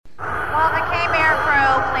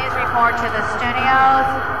report to the studios.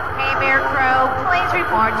 K-Beer crew, please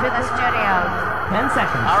report to the studios. 10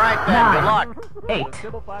 seconds. All right, then. 9,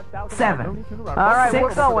 Good luck. 8, 7. All right, 6,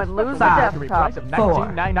 we're going. Lose the 5, desktop. 4,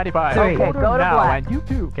 1995. 3. Okay, go to now, black. and you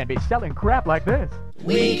too can be selling crap like this.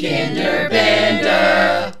 Weekender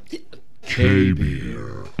Bender.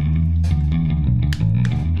 K-Beer.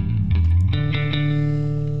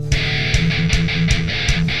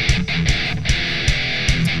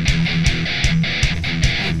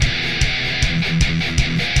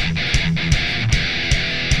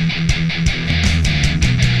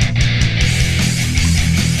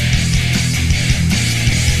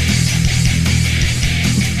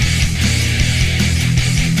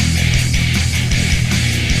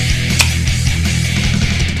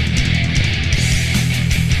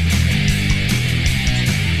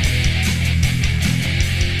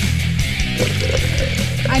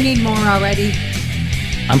 I need more already.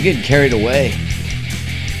 I'm getting carried away.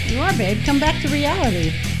 You are, babe. Come back to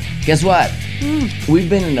reality. Guess what? We've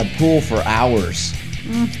been in the pool for hours.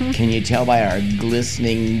 Can you tell by our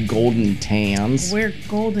glistening golden tans? We're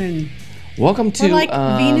golden. Welcome to We're like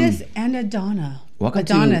Venus and Adonna. welcome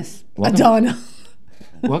to- Adonis. welcome- Adonna.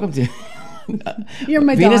 Welcome to You're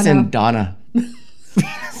Madonna. Venus and Donna.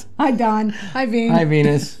 Hi, Don. Hi, Venus. Hi,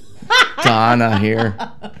 Venus. Donna here.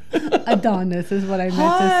 Adonis is what I meant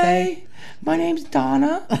to say. My name's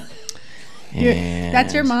Donna.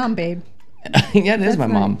 That's your mom, babe. Yeah, it is my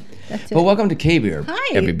That's mom. That's it. But welcome to K-Beer,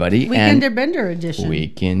 Hi. everybody. Weekender Bender edition.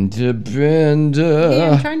 Weekender Bender. Hey,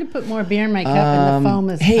 I'm trying to put more beer in my cup and the foam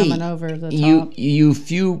is coming over the top. You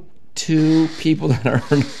few two people that are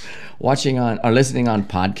watching on or listening on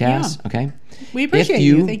podcasts, okay? We appreciate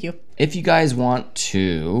you. Thank you. If you guys want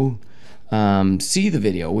to see the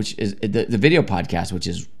video, which is the video podcast, which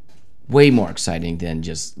is way more exciting than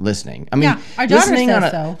just listening. I mean, Yeah, our daughter listening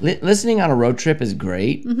says on so. listening on a road trip is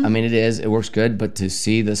great. I mean, it is. It works good. But to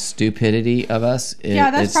see the stupidity of us,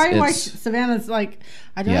 That's probably why it's- Savannah's like,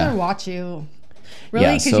 I'd Yeah. rather watch you. Really?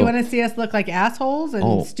 Yeah, Because so- you want to see us look like assholes and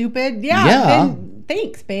Oh. stupid? Yeah. Yeah. Then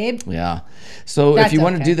thanks, babe. Yeah. So if That's you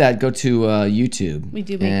want to okay. do that, go to YouTube. We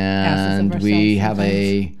do make asses of and we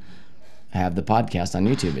ourselves have the podcast on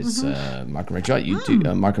YouTube. It's Mark and Rachel at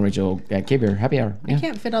YouTube. Mark and Rachel at K-Beer Happy Hour. Yeah. I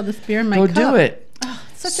can't fit all this beer in my Go cup. do it.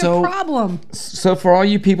 Such So- a problem. So for all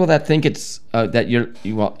you people that think it's that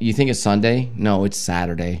you think it's Sunday, no, it's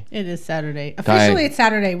Saturday. It is Saturday. Officially, it's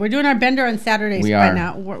Saturday. We're doing our bender on Saturdays We by are.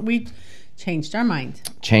 now. We changed our mind.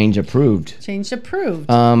 Change approved. Changed approved.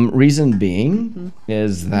 Reason being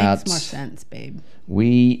is that Makes more sense, babe.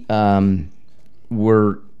 we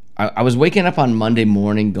were. I was waking up on Monday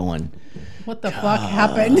morning going, What the fuck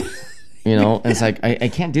happened? you know, and it's like I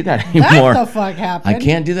can't do that anymore. What the fuck happened? I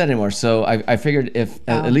can't do that anymore. So I figured if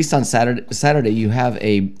at least on Saturday you have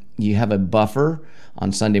a buffer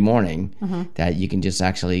on Sunday morning that you can just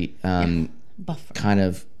actually Buffer. kind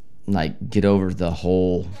of like get over the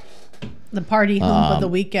whole The party hump of the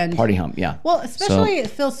weekend. party hump. Yeah. Well, especially it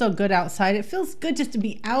feels so good outside. It feels good just to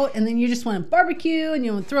be out, and then you just want to barbecue, and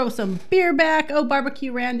you want to throw some beer back. Oh,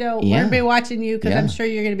 barbecue rando! Yeah. Everybody watching you because Yeah. I'm sure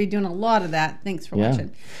you're going to be doing a lot of that. Thanks for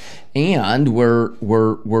watching. And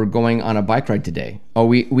we're going on a bike ride today. Oh,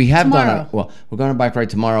 we have Tomorrow. we're going on a bike ride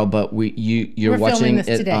tomorrow, but you're We're filming watching this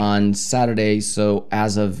it today. on Saturday. So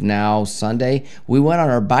as of now, Sunday, we went on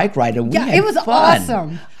our bike ride and we Yeah, had it was fun.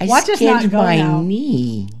 awesome. I Watch us not skinned go my now.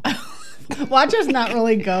 knee. Watch us not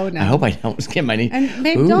really go now. I hope I don't skin my knee. And,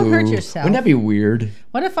 babe, don't hurt Ooh. yourself. Wouldn't that be weird?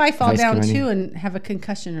 What if I fall I skin down my knee? too and have a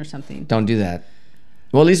concussion or something? Don't do that.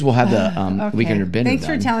 Well, at least we'll have the Okay. Weekender Bender Thanks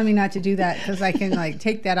done. for telling me not to do that because I can like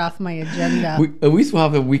take that off my agenda. At least we'll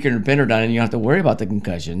have the Weekender Bender done, and you don't have to worry about the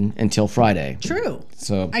concussion until Friday. True.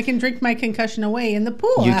 So I can drink my concussion away in the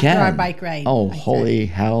pool you after can. our bike ride. Oh, I said. holy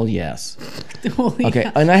hell, yes. Holy Okay,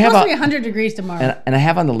 hell. and I have It's supposed a- to be 100 degrees tomorrow. And I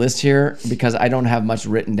have on the list here because I don't have much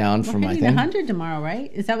written down for We're my hitting thing. 100 tomorrow,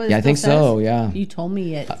 right? Is that what it Yeah, I still think so, says? yeah. You told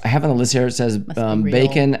me it. I have on the list here. It says be real.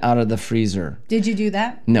 bacon out of the freezer. Did you do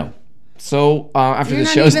that? No. So after You're the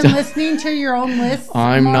not show's even done, listening to your own list.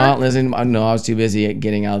 I'm Mark? not listening. No, I was too busy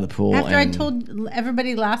getting out of the pool. After I and told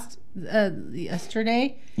everybody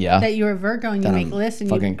yesterday Yeah. that you're a Virgo and you That make I'm lists and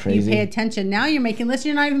fucking you crazy. pay attention. Now you're making lists.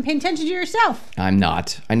 You're not even paying attention to yourself. I'm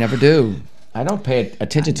not. I never do. I don't pay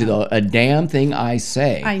attention to a damn thing I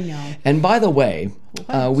say. I know. And by the way,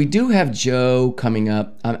 we do have Joe coming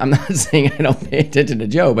up. I'm not saying I don't pay attention to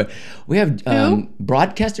Joe, but we have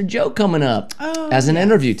broadcaster Joe coming up as an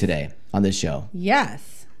interview today on this show.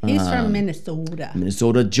 Yes. He's from Minnesota.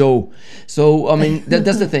 Minnesota Joe. So I mean,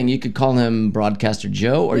 that's the thing. You could call him Broadcaster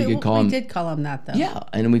Joe, or you could call we him. did call him that though. Yeah,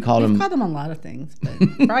 and we called We've him. called him a lot of things,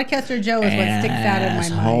 but Broadcaster Joe is what sticks out in my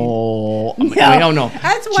mind. Asshole. No, I don't know.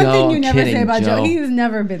 That's one Joe, thing you never kidding, say about Joe. Joe. He's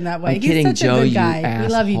never been that way. I'm He's kidding, such Joe. a good You guy. asshole.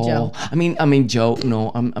 We love you, Joe. I mean, Joe.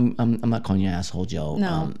 No, I'm not calling you asshole, Joe.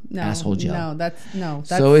 No, asshole Joe. No, that's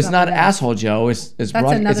so it's not something else. asshole Joe. It's it's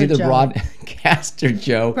another either Joe. Broadcaster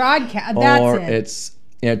Joe. Broadcast. That's or it.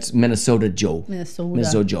 it's Minnesota Joe.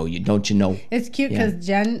 Minnesota. Joe. Don't you know? It's cute because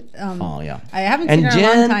Jen. Oh yeah. I haven't And seen her in a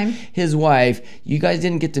Jen, long time. his wife, you guys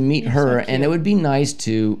didn't get to meet her, so and it would be nice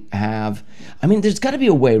to have. I mean, there's got to be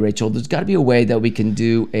a way, Rachel. There's got to be a way that we can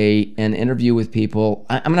do an interview with people.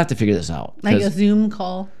 I'm gonna have to figure this out. Like 'cause a Zoom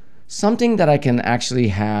call. something that I can actually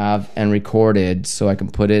have and recorded, so I can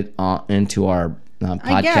put it into our podcast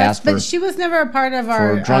I guess, for but she was never a part of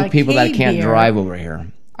our for drunk people that can't K-Beer. drive over here.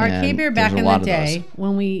 Our And K-Beer there's back a in lot the of those. day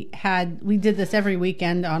when we did this every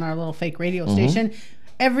weekend on our little fake radio Mm-hmm. station.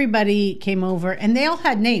 Everybody came over and they all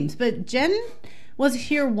had names, but Jen was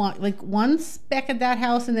here once back at that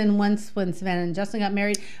house, and then once when Savannah and Justin got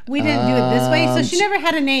married. We didn't do it this way, so she never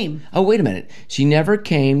had a name. Oh, wait a minute. She never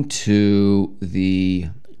came to the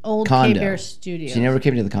Old condo. K-Bear studio. She never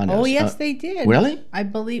came to the condo. Oh yes, they did. Really? I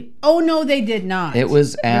believe. Oh no, they did not. It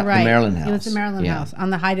was at You're the right. Maryland It was house. the Maryland Yeah. house on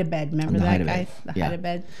the hide-a-bed. Remember the that, hide-a-bed. guys? The Yeah.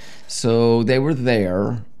 hide-a-bed. So they were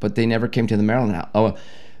there, but they never came to the Maryland house. Oh,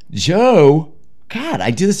 Joe. God,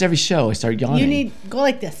 I do this every show. I start yawning. You need go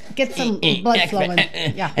like this. Get some blood flowing.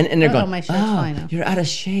 Yeah. And they're Uh-oh, going, my shirt's flying now. you're out of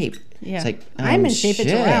shape. Yeah. It's like, I'm oh, in shape. It's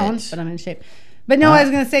shit. round, but I'm in shape. But no, I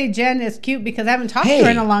was gonna say Jen is cute because I haven't talked to her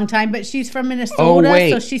in Hey. a long time. But she's from Minnesota, Oh,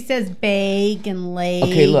 wait. so she says bake and lake.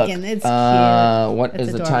 Okay, look. and it's What cute. is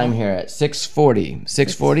It's the adorable. time here? At 6:40.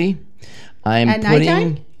 6:40. I'm At putting.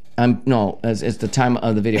 nighttime? It's the time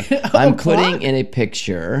of the video. I'm putting in a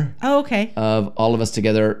picture Oh, okay. of all of us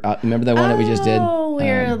together. Remember that one that we just did? Oh,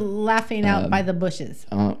 we're laughing out by the bushes.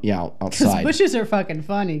 Yeah, Because outside. bushes are fucking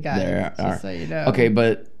funny, guys. There are. Just so you know. Okay,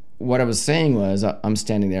 but what I was saying was I'm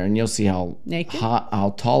standing there, and you'll see how Naked?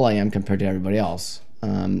 how tall I am compared to everybody else.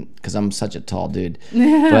 Because I'm such a tall dude.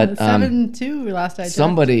 But 7'2" last I checked.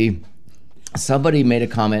 somebody made a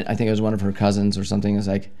comment. I think it was one of her cousins or something. It's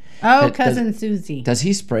like, Oh, Does- cousin Susie. does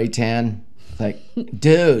he spray tan? It's like,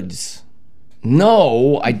 dudes,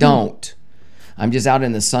 no, I don't. I'm just out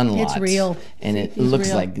in the sun a lot. It's real. And it He's looks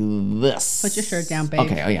real. like this. Put your shirt down, babe.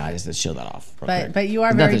 Okay, oh yeah, I just show that off. real quick. But you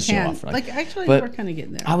are Nothing very to show tan. off, right? Like actually, But we're kind of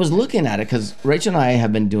getting there. I was looking at it because Rachel and I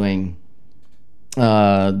have been doing this.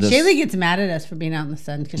 Shaylee gets mad at us for being out in the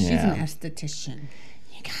sun because she's an Yeah. esthetician.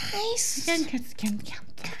 You guys. We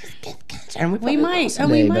And probably will might, and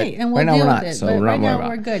someday, we but might, and we'll right now deal we're with not, it. so But we're right not worried now about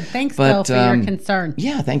we're it. good. Thanks, But, though, for your um, concern.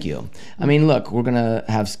 Yeah, thank you. I mean, look, we're gonna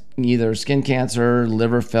have either skin cancer,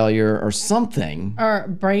 liver failure, or something. Or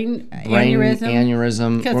brain Brain aneurysm.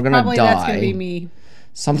 aneurysm. Because We're gonna probably die. that's gonna be me.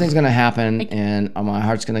 Something's gonna happen, and my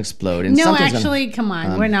heart's gonna explode. And No, something's actually, come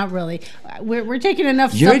on. We're not really. We're taking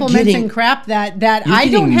enough You're supplements getting- and crap that you're I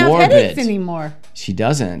don't getting have morbid. headaches anymore. She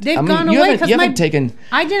doesn't. They've I mean, gone you away haven't, because you my haven't taken.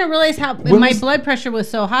 I didn't realize how When my was- blood pressure was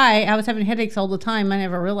so high. I was having headaches all the time. I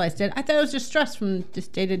never realized it. I thought it was just stress from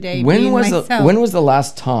just day to day. When being was myself. when was the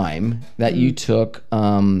last time that you took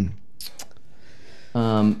well,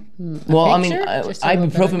 I mean, picture? Just a little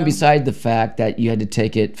bit ibuprofen ago. beside the fact that you had to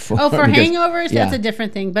take it for Oh, for because- hangovers, yeah. that's a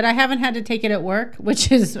different thing. But I haven't had to take it at work,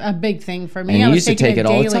 which is a big thing for me. And I you was used to taking take it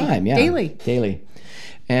all the daily. time, yeah, Daily.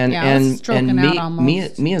 And Yeah, I was and stroking out me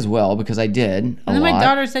almost. as well because I did a And then lot. my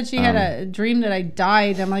daughter said she had a dream that I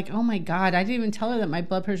died. I'm like, oh my God, I didn't even tell her that my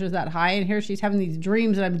blood pressure was that high. And here she's having these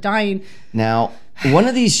dreams that I'm dying. Now, one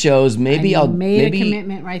of these shows, maybe I'll made a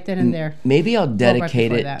commitment right then and there. Maybe I'll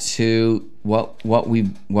dedicate before it that. to what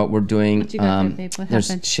we're doing. What you got there, babe? What there's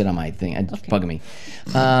happened? shit on my thing. It's bugging me.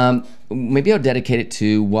 Maybe I'll dedicate it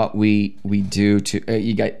to what we do to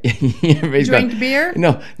you guys. Everybody's Drink going, beer?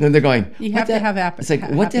 No, they're going. You "What have to the-" have It's like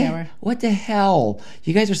happy hour. what the hell?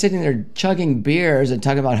 You guys are sitting there chugging beers and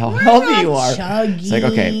talking about how healthy not you are. It's like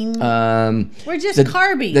okay. We're just the-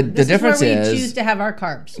 carby. the This difference is where we is- choose to have our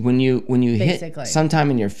carbs. when you Basically. hit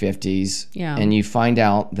sometime in your 50s Yeah. and you find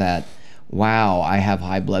out that wow, I have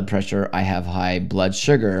high blood pressure, I have high blood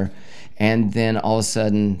sugar, and then all of a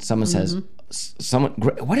sudden someone says someone.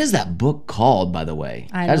 What is that book called, by the way?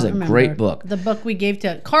 I That is don't a remember. great book. The book we gave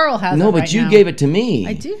to Carl has No, it but right you now. gave it to me.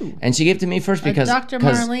 I do. And she gave it to me first because Dr.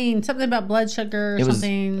 Marlene, something about blood sugar or it was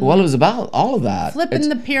something. well, it was about all of that. Flipping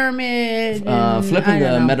the pyramid. and flipping I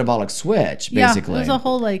don't the know. metabolic switch, Yeah, basically. it was a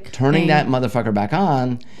whole like turning thing. that motherfucker back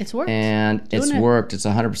on. It's worked. And it's Doing it. worked. It's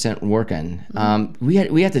 100% working. We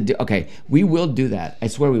have to do. Okay, we will do that. I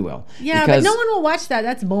swear we will. Yeah, Because- but no one will watch that.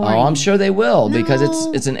 That's boring. Oh, I'm sure they will because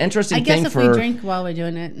No. it's an interesting I guess thing if for we drink while we're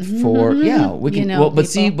doing it. for yeah we can You know, well but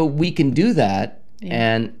see people. but we can do that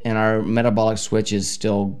and our metabolic switch is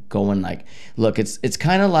still going like look it's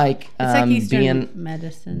kind of like It's like Eastern being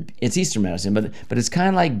medicine. it's Eastern medicine but it's kind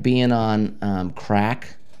of like being on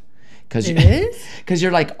crack because It is? because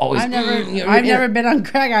you're like always I've never you're- never been on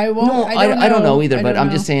crack. I won't. no, I don't know either, but I'm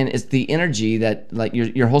just saying. saying it's the energy that like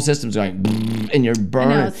your whole system's going and you're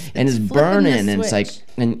burning it's and it's flipping the burning and it's like switch.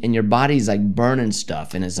 and your body's like burning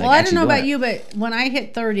stuff and it's like Well, I don't actually know doing about it. you, but when I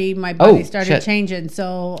hit 30, my body Oh, started shit. changing.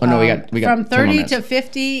 So Oh, no, we got from 10 more 30 minutes. to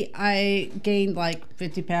 50, I gained like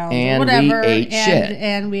 50 pounds And or we whatever. ate shit.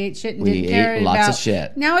 And we ate shit and We didn't ate care lots about. of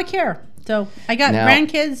shit. Now I care. So I got Now-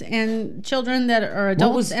 grandkids and children that are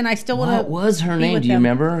adults, and I still want to. What was her name? Do you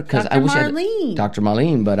remember? Because I Dr. wish Marlene. Dr.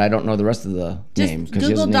 Marlene, but I don't know the rest of the name. Just 'cause she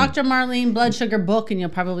has Google a name. Dr. Marlene blood sugar book, and you'll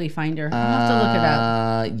probably find her. I'll have to look it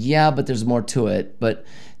up. Yeah, but there's more to it. But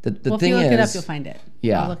the Well, if thing you look is, it up, you'll find it.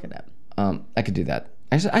 Yeah. I'll look it up. I could do that.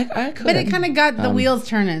 Actually, I could. But it kind of got the wheels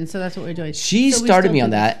turning, so that's what we're doing. She So we started still me do on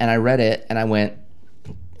this. that, and I read it, and I went.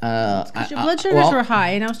 Your blood sugars well, were high,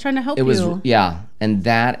 and I was trying to help It was you and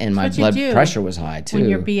that, and my what you blood do pressure was high too. when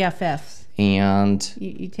you're BFFs. and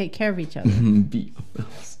You take care of each other.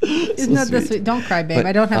 BFFs. Isn't that the sweet? Don't cry, babe. But-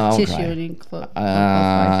 I don't have I'll tissue. cry.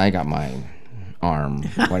 And I got my arm,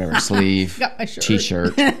 whatever, sleeve, got my shirt.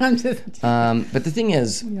 t-shirt. I'm just. But the thing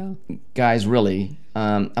is, guys, really,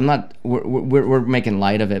 I'm not. We're making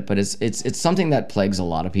light of it, but it's something that plagues a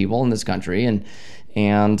lot of people in this country, and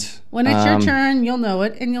When it's your turn, you'll know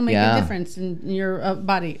it, and you'll make yeah. a difference in your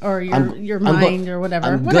body or your I'm mind go- or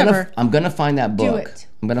whatever. I'm gonna find that book. it.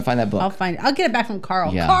 I'm gonna find that book. I'll find it. I'll get it back from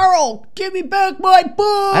Carl. Yeah. Carl, give me back my book.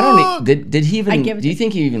 I don't. Did he even? I give it Do you to-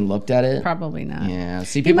 think he even looked at it? Probably not. Yeah.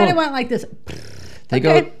 See, He people. might have went like this. They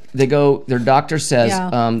Okay. go. Their doctor says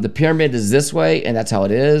Yeah. the pyramid is this way, and that's how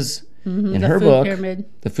it is. In the her food book, pyramid.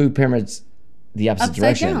 the food pyramid's the opposite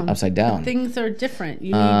direction, upside down. Things are different.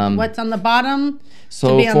 You need what's on the bottom So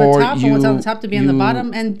to be on for the top, you, and what's on the top to be on the you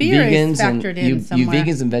bottom, and beer is vegans and factored you, in somewhere. You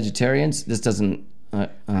vegans and vegetarians, this doesn't. I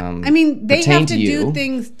mean, they pertain have to do you.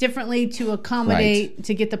 things differently to accommodate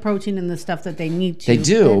to get the protein and the stuff that they need to. They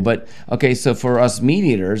do, but okay. So for us meat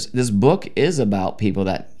eaters, this book is about people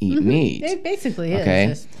that eat meat. It basically is. Okay.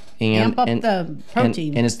 Just amp up the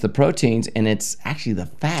protein. and it's the proteins, and it's actually the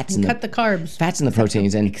fats and cut the carbs. fats and the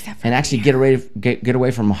proteins, and except for actually get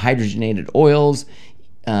away from hydrogenated oils.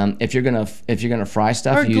 If you're gonna fry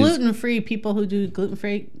stuff, Or use gluten free people who do gluten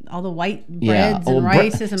free, all the white yeah, breads and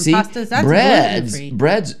rices and see, pastas. That's gluten free.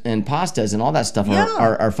 breads and pastas and all that stuff Yeah.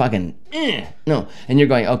 are fucking no. And you're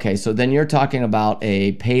going okay. So then you're talking about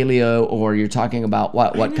a paleo, or you're talking about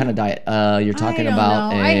what kind of diet? You're talking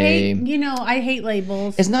about know. a. I hate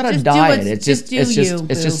labels. It's not a Just do diet. what's- It's just do it's you,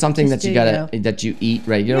 just boo. something Just that you do gotta you. that you eat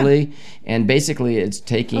regularly, and basically it's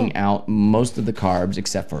taking out most of the carbs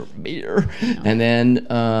except for beer, and then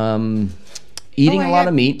eating I a lot got-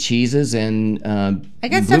 of meat, cheeses, and I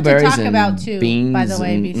got stuff to blueberries talk and about too, beans. by the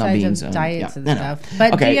way, and, not besides beans, of diets yeah. and No, no. stuff. But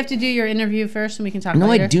do Okay. you have to do your interview first, and we can talk No,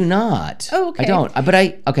 later? I do not. Oh, okay. I don't.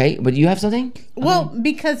 But you have something? Well,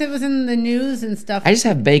 because it was in the news and stuff. I just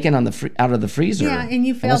have bacon on the out of the freezer. Yeah, and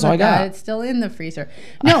you failed that's all I at that. got. It's still in the freezer.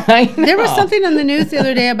 No, I there was know. something on the news the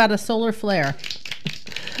other day about a solar flare.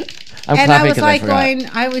 I'm And I clapping was 'cause like forgot. going,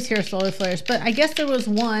 I always hear solar flares, but I guess there was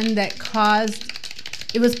one that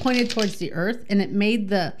it was pointed towards the Earth, and it made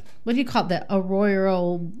what do you call it? The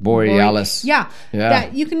aurora Borealis. Yeah, Yeah.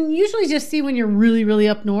 that you can usually just see when you're really, really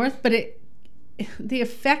up north, but the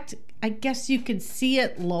effect, I guess you could see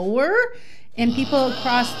it lower, and people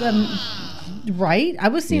across the right. I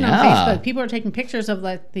was seeing on Yeah. Facebook, people are taking pictures of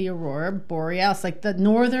like the aurora borealis, like the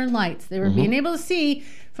northern lights. They were being able to see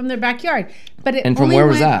from their backyard, but it And from only where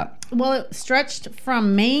was went- that? Well, it stretched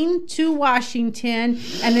from Maine to Washington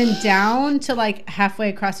and then down to like halfway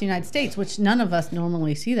across the United States, which none of us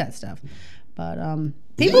normally see that stuff. But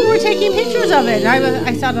People were taking pictures of it.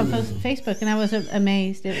 I saw it on Facebook, and I was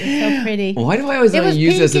amazed. It was so pretty. Why do I always It only was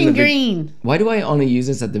use this pink in and the green. Why do I only use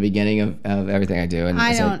this at the beginning of everything I do? And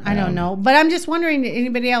I it's don't like, know. But I'm just wondering,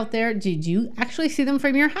 anybody out there, did you actually see them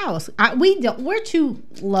from your house? We don't. We're too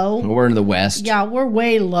low. We're in the West. Yeah, we're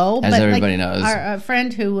way low. As but everybody knows. Our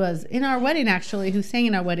friend who was in our wedding, actually, who sang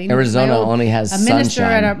in our wedding. Arizona only has a minister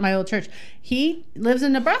sunshine. at my old church. He lives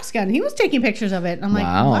in Nebraska, and he was taking pictures of it. And I'm like,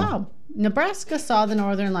 wow. Nebraska saw the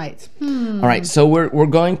Northern Lights. All right, so we're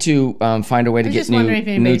going to find a way to get just wondering if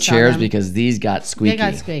new anybody saw chairs them. because these got squeaky. They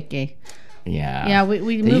got squeaky. Yeah. Yeah, we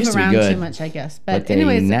They move used to be around good, too much, I guess. But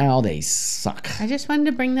anyways, now they suck. I just wanted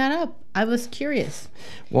to bring that up. I was curious.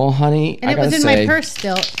 Well, honey, And I it gotta was in say, my purse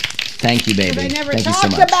still. thank you, baby. I never Thank you so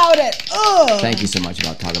talked much. about it. Ugh. Thank you so much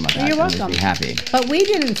about talking about that. You're That makes welcome. me happy. But we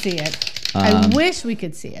didn't see it. I wish we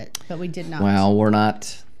could see it, but we did not. Well, we're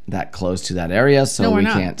not that close to that area, so no, we're we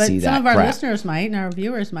not. can't But see some that of our crap. listeners might, and our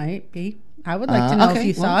viewers might be. I would like to know if okay,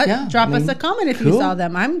 you saw well, it. yeah, Drop I mean, us a comment if you cool. saw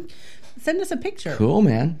them. Send us a picture. Cool,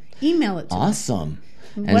 man. Email it to us. Awesome.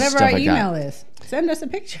 And Whatever stuff our like email that. is. Send us a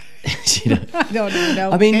picture. She don't- I don't even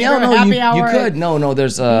know. I mean, Cater no, happy you hour could. No,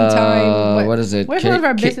 there's time. what is it? Where's one of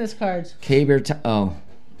our business cards? Caber time. Oh,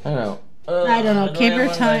 I don't know. I don't know. Caber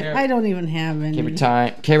one time. right here. I don't even have any.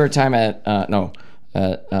 Caber time at no.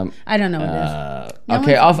 I don't know what it is. No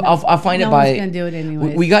Okay, one's- I'll find no it by. one's gonna do it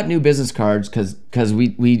anyways. We got new business cards because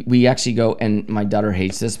we actually go, and my daughter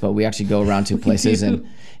hates this, but we actually go around to places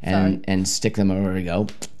and stick them wherever we go.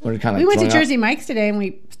 We're kind of We like went to throwing out- Jersey Mike's today and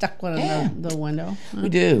we stuck one in the window. We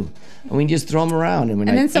do, and we just throw them around, and we're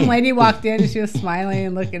And like, then some "Eh." lady walked in and she was smiling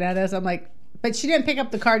and looking at us. I'm like, but she didn't pick up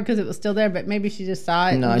the card because it was still there. But maybe she just saw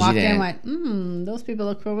it No, and she walked in didn't. and went, those people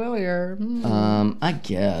look familiar. I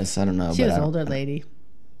guess I don't know. She but was I an don't- older lady.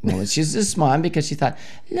 No, she's just smiling because she thought,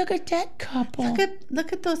 look at that couple.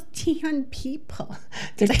 Look at those tan people.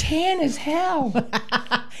 They're tan as hell.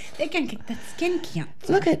 They can get that skin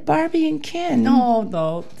cancer. Look at Barbie and Ken. No,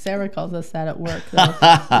 though. Sarah calls us that at work. Though.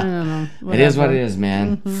 I don't know. It is what Whatever. it is,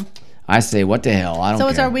 man. I say, what the hell? I don't So care.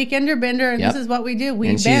 it's our weekender bender, and Yep. this is what we do. We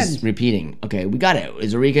And bend. she's repeating. Okay, we got it.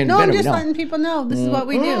 It's a weekend No, I'm bender. just We know. letting people know. This is what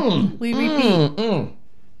we do. We repeat.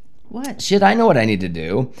 What? Shit, I know what I need to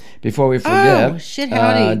do before we forget. Oh, shit,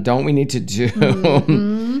 howdy. Don't we need to do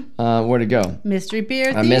where to go? Mystery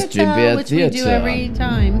Beer A Theater, Mystery Beer which we do Theater. every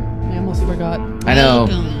time. I almost forgot. I know.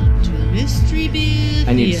 Welcome to Mystery Beer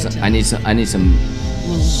I need Theater. some. I need some.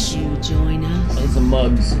 Won't you join us? I need some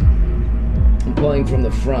mugs. I'm pulling from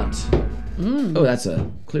the front. Oh, that's a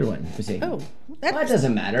clear one. Let me see. Oh, That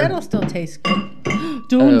doesn't matter. That'll still taste good.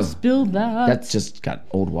 Don't Oh. spill that. That's just got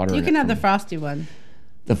old water You in can it. have the frosty one.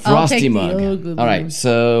 The I'll frosty take the mug. ugly All right, one.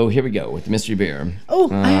 so here we go with the mystery beer. Oh,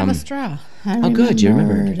 I have a straw. Oh, good, you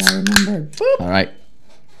remembered. I remembered. Boop. All right.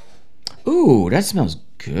 Ooh, that smells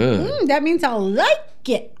good. That means I'll like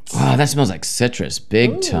it. Wow, that smells like citrus,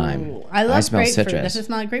 big time. Ooh, I love smell grapefruit. citrus. Does it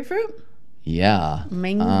smell like grapefruit? Yeah.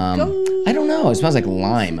 Mango. I don't know. It smells like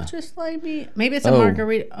lime. Citrus limey. Maybe it's a Oh.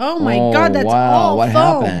 margarita. Oh my Oh, God, that's wow. all What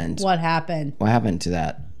foam. happened? What happened? What happened to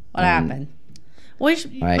that? What happened? Well,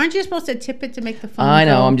 right. aren't you supposed to tip it to make the foam? I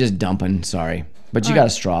know. go? I'm just dumping. Sorry, but you got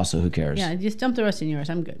a straw, so who cares? Yeah, just dump the rest in yours.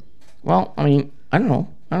 I'm good. Well, I mean, I don't know.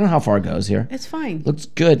 I don't know how far it goes here. It's fine. Looks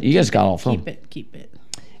good. You guys got all foam. Keep it.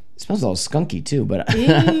 It smells a little skunky too, but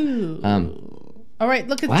Ew. All right,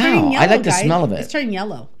 look, it's Wow, turning I yellow. like the guys. smell of it. It's turning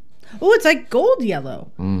yellow. Ooh, it's like gold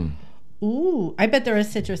yellow. Mm. Ooh, I bet there is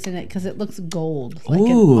citrus in it because it looks gold, like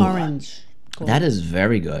Ooh. an orange. Gold. that is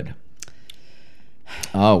very good.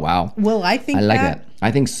 Oh wow. Well, I think I like that.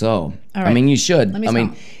 I think so. All I right. mean, you should. Let me I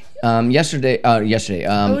mean, yesterday. Oh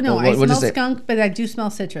no, I what smell is it? skunk, but I do smell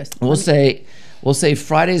citrus. We'll say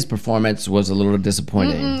Friday's performance was a little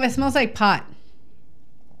disappointing. It smells like pot.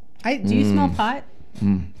 Do you smell pot?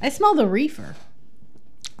 I smell the reefer.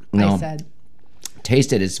 No, I said.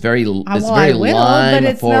 taste it. It's very. It's Well, very I will, lime but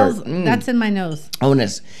it forward. smells. That's in my nose. Oh, and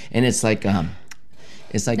it's like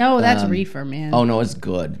it's like No, that's reefer, man. Oh no, it's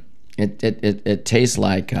good. It tastes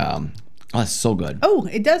like oh, it's so good. Oh,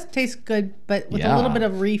 it does taste good, but with a Yeah. little bit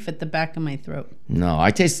of reef at the back of my throat. No,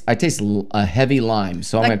 I taste a heavy lime.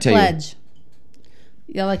 So I'm gonna Like tell you. pledge.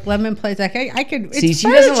 Yeah, like lemon pledge. Like I could. It's See, she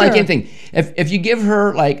doesn't like furniture. anything. If you give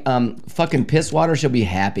her like fucking piss water, she'll be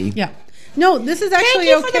happy. Yeah. No, this is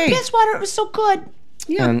actually okay. water. It was so good.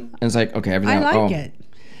 Yeah, And it's like okay, everything. I like it.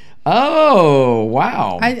 Oh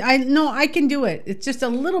wow. I no, I can do it. It's just a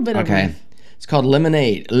little bit of Okay. reef. It's called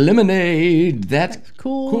lemonade. Lemonade. That's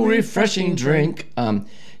Cool, refreshing drink.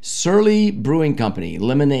 Surly Brewing Company.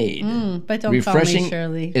 Lemonade. But don't call me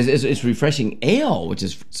Shirley. It's refreshing ale, which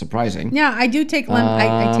is surprising. Yeah, I do take lemon.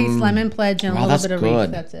 I taste lemon pledge and a Wow, little that's bit of good.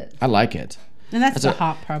 reef. That's it. I like it. And that's the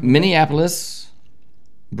hop, probably. Minneapolis,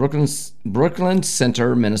 Brooklyn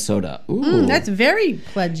Center, Minnesota. Ooh. That's very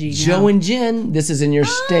pledgy. Joe and Jen, this is in your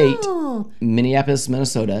state, Oh. Minneapolis,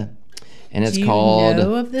 Minnesota. And it's Do you called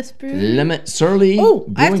know of this brewery? Surly Oh,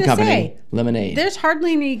 I have Brewing to Company say, Lemonade. There's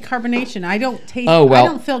hardly any carbonation. I don't taste. Oh, well, I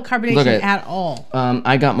don't feel carbonation look at- at all.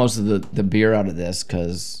 I got most of the beer out of this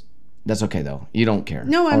because that's okay though. You don't care.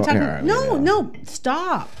 No, I'm Oh, talking. here, No,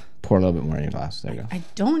 stop. Pour a little bit more in your glass. There you go. I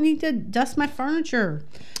don't need to dust my furniture.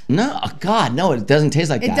 No, oh, God, no, it doesn't taste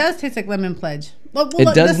like It that. does taste like lemon pledge. Well,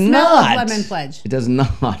 It does the smell not. of lemon pledge. It does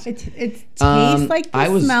not. It tastes like I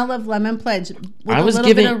the was- smell of lemon pledge with I a was little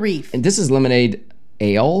giving. bit of reef. And this is lemonade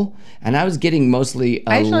ale, and I was getting mostly a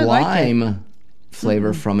actually liked it. lime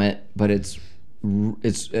flavor from it, but it's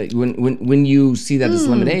when you see that it's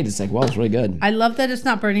lemonade, it's like, well, it's really good. I love that it's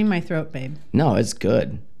not burning my throat, babe. No, it's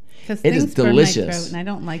good. Because It is things burn my delicious. throat, and I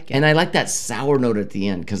don't like it. And I like that sour note at the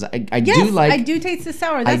end because I yes, do like. I do taste the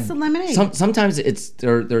sour. That's the lemonade. Sometimes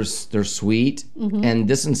they're sweet, and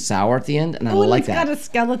this one's sour at the end, and I Oh, and like it's that. got a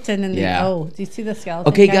skeleton in Yeah. the. Oh, do you see the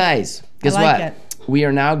skeleton? Okay, guys, guess like what? it. We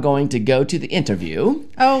are now going to go to the interview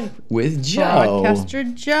Oh, with Joe. broadcaster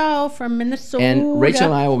Joe from Minnesota. And Rachel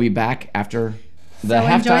and I will be back after the So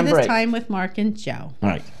enjoy halftime this break. time with Mark and Joe. All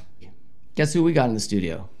right. Guess who we got in the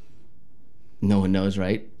studio? No one knows,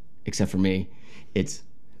 right? Except for me. It's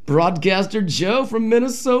broadcaster Joe from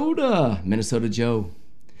Minnesota. Minnesota Joe.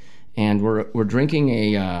 And we're drinking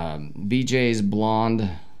a BJ's Blonde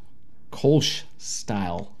Kolsch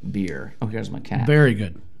style beer. Oh, here's my cat. Very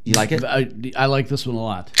good. You like it? I like this one a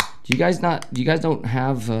lot. Do you guys don't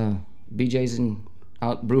have BJ's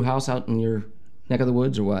brew house out in your neck of the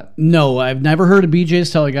woods or what? No, I've never heard of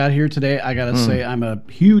BJ's till I got here today. I gotta say, I'm a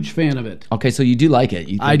huge fan of it. Okay, so you do like it.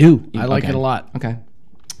 I do. I like it a lot. Okay.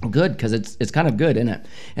 Good, because it's kind of good, isn't it?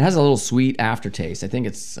 It has a little sweet aftertaste. I think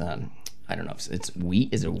it's I don't know if it's wheat.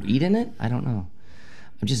 Is there wheat in it? I don't know.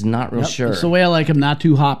 I'm just not real sure. It's the way I like them. Not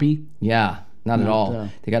too hoppy. Yeah, not at all.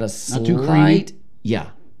 They got a not too creamy. slight. Yeah,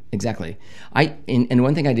 exactly. And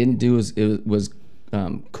one thing I didn't do was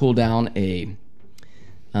cool down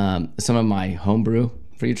some of my homebrew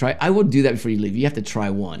for you to try. I will do that before you leave. You have to try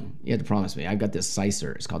one. You have to promise me. I've got this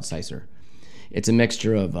Sicer. It's called Sicer. It's a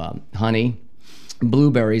mixture of honey,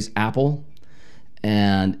 blueberries, apple,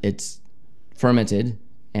 and it's fermented,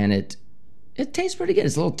 and it tastes pretty good.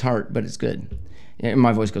 It's a little tart, but it's good. And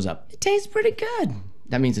my voice goes up. It tastes pretty good.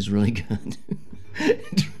 That means it's really good.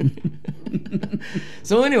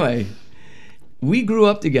 So anyway, we grew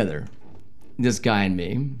up together, this guy and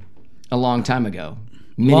me, a long time ago.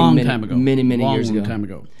 Many years ago. Time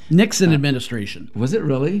ago. Nixon administration. Was it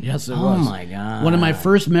really? Yes, it was. Oh my God. One of my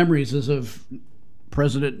first memories is of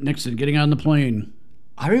President Nixon getting on the plane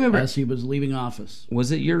I remember. as he was leaving office.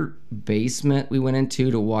 Was it your basement we went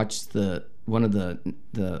into to watch one of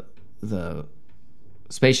the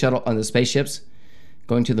space shuttle on the spaceships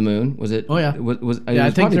going to the moon? Was it? Oh yeah.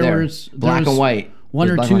 I think there was black and white. One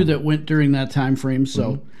It was or black two and white. that went during that time frame.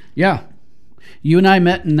 So yeah, you and I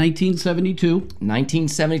met in 1972.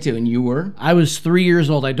 1972, and you were? I was 3 years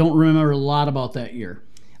old. I don't remember a lot about that year.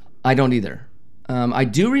 I don't either. I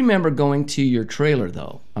do remember going to your trailer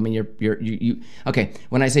though. I mean, you. Okay,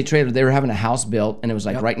 when I say trailer, they were having a house built, and it was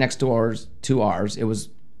like right next to ours. It was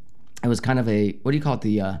kind of a, what do you call it?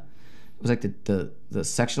 It was like the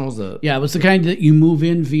sectionals. Yeah, it was the kind that you move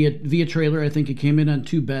in via trailer. I think it came in on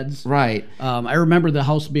 2 beds. Right. I remember the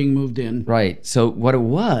house being moved in. Right. So what it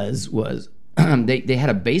was they had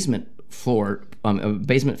a basement floor, a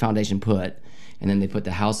basement foundation put, and then they put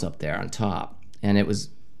the house up there on top, and it was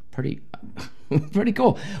pretty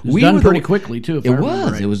cool. It was done pretty quickly too. If I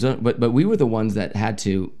remember right. It was done, but we were the ones that had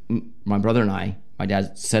to. My brother and I, my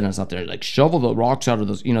dad sent us out there like shovel the rocks out of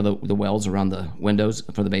those, the wells around the windows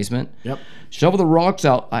for the basement. Yep. Shovel the rocks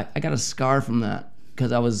out. I got a scar from that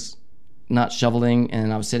because I was not shoveling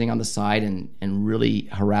and I was sitting on the side and really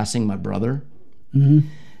harassing my brother. Mm-hmm.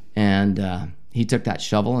 And he took that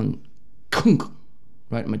shovel and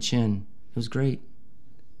right in my chin. It was great.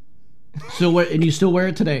 And you still wear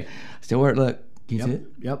it today? Still wear it. Look, you see it?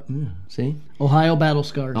 Yep. See? Ohio battle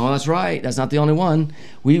scars. Oh, that's right. That's not the only one.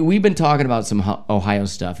 We've been talking about some Ohio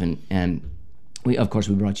stuff, and we of course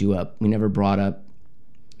we brought you up. We never brought up.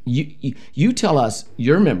 You tell us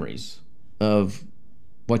your memories of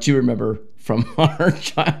what you remember from our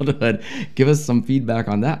childhood. Give us some feedback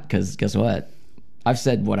on that, because guess what? I've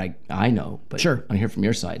said what I know, but Sure. I hear from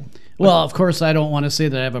your side. Well, of course, I don't want to say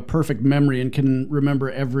that I have a perfect memory and can remember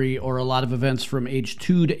every or a lot of events from age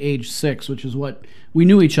 2 to age 6, which is what we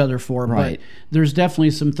knew each other for. Right. But there's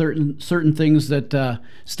definitely some certain things that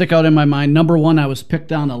stick out in my mind. Number one, I was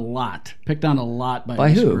picked on a lot by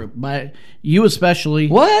this who? group. By you especially.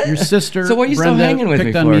 What? Your sister, So what are you still Brenda, hanging with me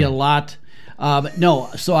picked on for? me a lot. But no,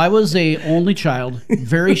 so I was a only child,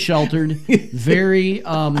 very sheltered, very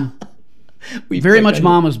very much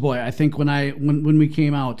mama's boy, I think, when we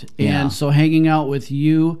came out. Yeah. And so hanging out with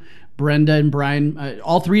you, Brenda and Brian,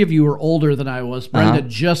 all three of you were older than I was. Brenda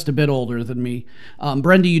just a bit older than me.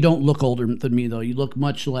 Brenda, you don't look older than me, though. You look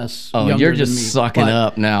much less Oh, younger you're than just me. sucking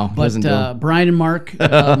up now. Listen to But him. Brian and Mark,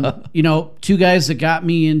 two guys that got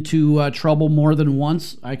me into trouble more than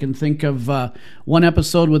once. I can think of one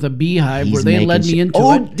episode with a beehive where He's they making led me shit. into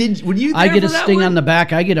Oh, it. were you I there get a for that sting one? on the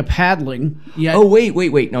back. I get a paddling. Yeah. Oh,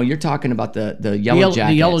 wait. No, you're talking about the yellow jacket.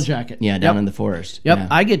 The yellow jacket. Yeah, down Yep. in the forest. Yep, Yeah.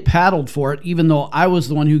 I get paddled for it, even though I was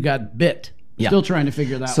the one who got bit. Yeah. Still trying to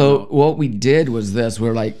figure that one So out. what we did was this. We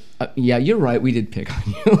were like, yeah, you're right. We did pick on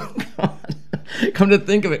you. God. Come to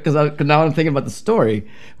think of it, because now I'm thinking about the story,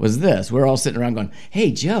 was this. We're all sitting around going,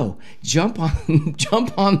 hey, Joe, jump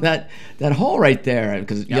on that hole right there.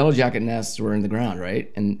 Because yellow jacket nests were in the ground, right?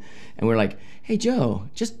 And we're like, hey, Joe,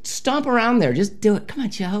 just stomp around there. Just do it. Come on,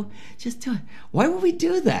 Joe. Just do it. Why would we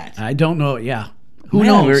do that? I don't know. Yeah. Who Man,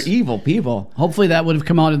 knows? We're evil people. Hopefully that would have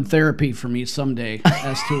come out in therapy for me someday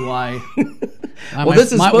as to why.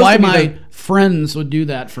 This is supposed why to be my friends would do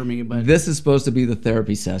that for me, but This is supposed to be the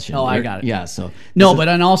therapy session. Oh, I got it. Yeah, so. no. But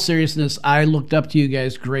in all seriousness, I looked up to you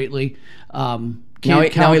guys greatly. Can't Now he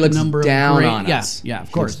count the looks number of down great, on us. Yeah, of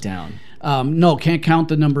He course. looks down. No, can't count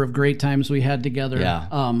the number of great times we had together.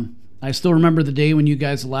 Yeah. I still remember the day when you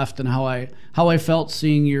guys left and how I felt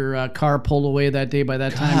seeing your car pull away that day. By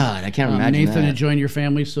that time, God, I can't imagine Nathan that. had joined your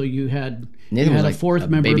family, so you had Nathan was a like fourth a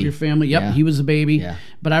member baby. of your family. Yep, Yeah. he was a baby. Yeah.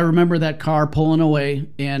 But I remember that car pulling away,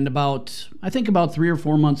 and I think about 3 or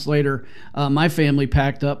 4 months later, my family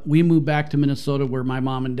packed up. We moved back to Minnesota, where my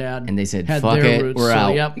mom and dad And they said, had "Fuck their it, roots. we're So,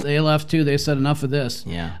 out." Yep, they left too. They said enough of this.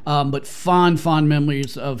 Yeah. But fond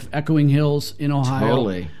memories of Echoing Hills in Ohio.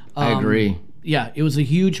 Totally. I agree. Yeah, it was a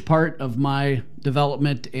huge part of my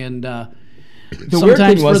development, and The weird sometimes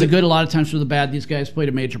thing for was the good, a lot of times for the bad. These guys played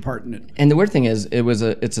a major part in it. And the weird thing is,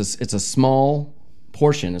 it's a small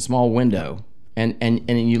portion, a small window, and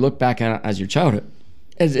you look back at it as your childhood,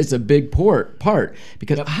 it's a big part,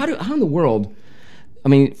 because how in the world, I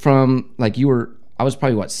mean, from like I was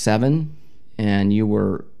probably 7, and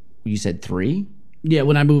you said 3. Yeah,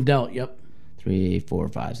 when I moved out. Yep. 3, 4,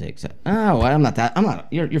 5, 6, 7. Oh, I'm not.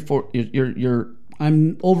 You're 4. You're.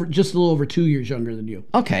 I'm just a little over 2 years younger than you.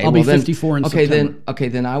 Okay, I'll be well then- 54 in September.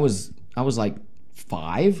 Then I was like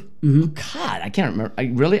 5. God, I can't remember.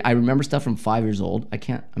 I remember stuff from 5 years old. I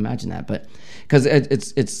can't imagine that, but because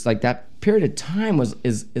it's like that period of time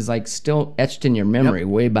is like still etched in your memory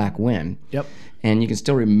way back when. Yep. And you can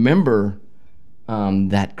still remember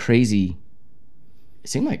that crazy. It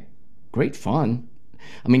seemed like great fun.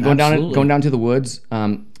 I mean, going down to the woods.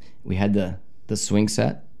 We had the swing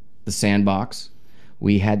set, the sandbox.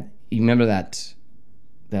 We had, you remember that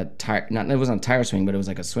tire? It wasn't a tire swing, but it was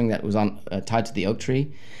like a swing that was on tied to the oak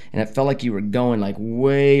tree, and it felt like you were going like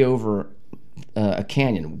way over a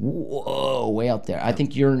canyon. Whoa, way out there. I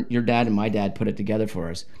think your dad and my dad put it together for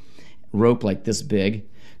us. Rope like this big.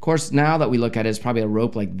 Of course, now that we look at it, it's probably a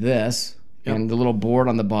rope like this, and the little board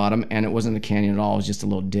on the bottom, and it wasn't a canyon at all. It was just a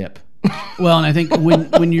little dip. Well, and I think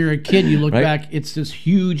when you're a kid, you look Right? back, it's this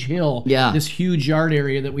huge hill, Yeah. this huge yard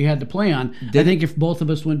area that we had to play on. I think if both of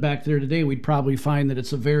us went back there today, we'd probably find that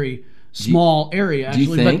it's a very small area, you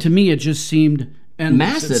actually. think? But to me, it just seemed endless.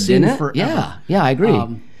 Massive, seemed didn't it? forever. Yeah, I agree.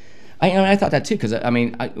 I thought that too, because I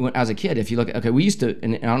mean, when, as a kid, if you look at, we used to,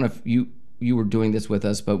 and I don't know if you were doing this with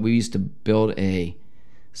us, but we used to build a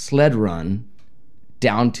sled run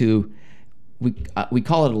down to, we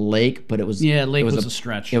call it a lake, but it was lake it was a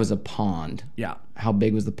stretch. It was a pond. Yeah. How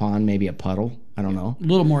big was the pond? Maybe a puddle. I don't know. A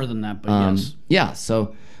little more than that, but yes. Yeah.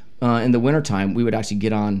 So in the wintertime, we would actually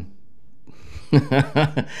get on. We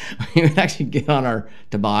would actually get on our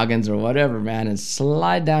toboggans or whatever, man, and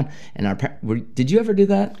slide down. And did you ever do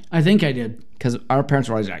that? I think I did. Because our parents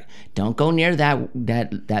were always like, "Don't go near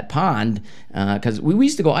that pond," because we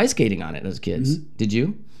used to go ice skating on it as kids. Did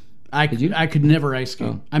you? I could never ice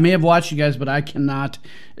skate. I may have watched you guys, but I cannot.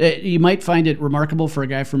 You might find it remarkable for a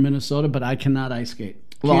guy from Minnesota, but I cannot ice skate.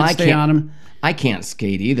 Can't stay on them. I can't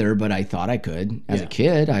skate either, but I thought I could as a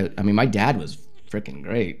kid. I mean, my dad was freaking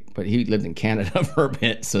great, but he lived in Canada for a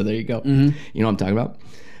bit, so there you go. You know what I'm talking about.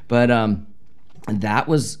 But that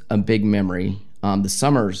was a big memory the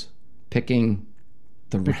summers picking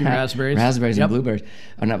Picking raspberries. raspberries Yep. and blueberries,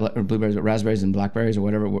 or not blueberries, but raspberries and blackberries or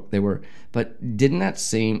whatever they were. But didn't that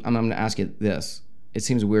seem? I'm going to ask you this. It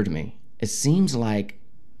seems weird to me. It seems like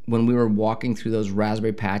when we were walking through those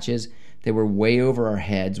raspberry patches, they were way over our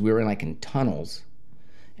heads. We were in tunnels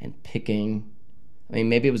and picking. I mean,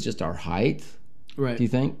 maybe it was just our height. Right. Do you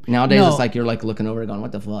think? Nowadays, No. it's like you're looking over and going,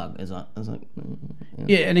 "What the fuck is that?" It's like,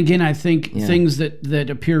 Yeah, and again, I think things that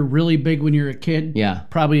appear really big when you're a kid, Yeah.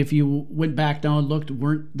 probably if you went back now and looked,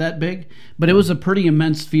 weren't that big. But it was a pretty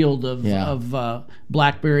immense field of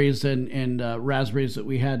blackberries and raspberries that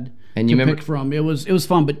we had And to you remember- pick from. It was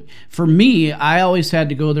fun, but for me, I always had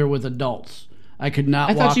to go there with adults. I could not.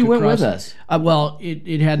 I thought walk you went across. with us. Well,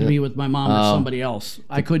 it had to be with my mom or somebody else.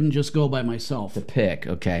 I couldn't just go by myself. pick.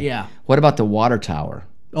 Okay. Yeah. What about the water tower?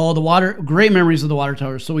 Oh, great memories of the water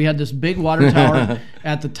tower. So we had this big water tower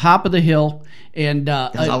at the top of the hill, and a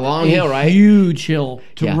long hill, right? Huge hill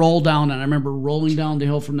to Yeah. roll down. And I remember rolling down the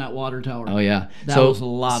hill from that water tower. Oh yeah. That was a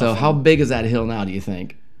lot of So fun. how big is that hill now? Do you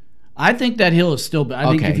think? I think that hill is still big. I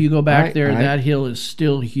think Okay. if you go back All right, there, all right. that hill is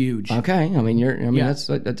still huge. Okay. I mean, Yeah.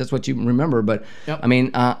 that's what you remember. But Yep. I mean,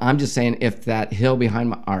 I'm just saying, if that hill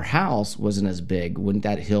behind our house wasn't as big, wouldn't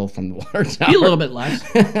that hill from the water tower Be a little bit less.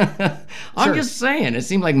 I'm Sure. just saying, it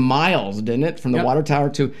seemed like miles, didn't it, from the Yep. water tower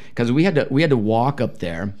to? Because we had to walk up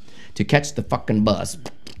there to catch the fucking bus,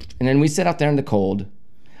 and then we sit out there in the cold.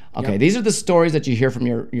 Okay, these are the stories that you hear from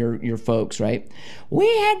your folks, right? We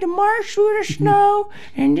had to march through the snow,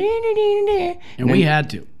 and And we had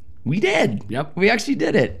to. we did. Yep. We actually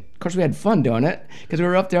did it. Of course, we had fun doing it because we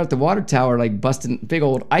were up there at the water tower, busting big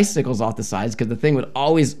old icicles off the sides because the thing would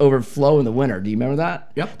always overflow in the winter. Do you remember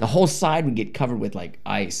that? Yep. The whole side would get covered with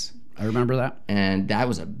ice, I remember that. and that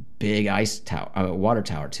was a big ice tower, water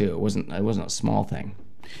tower too. It wasn't a small thing.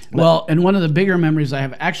 Well, and one of the bigger memories I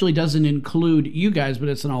have actually doesn't include you guys, but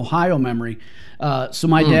it's an Ohio memory. So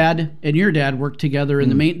my dad and your dad worked together in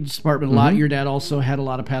the maintenance department a lot. Your dad also had a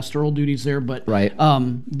lot of pastoral duties there, but Right.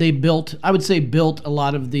 They built a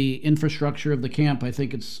lot of the infrastructure of the camp. I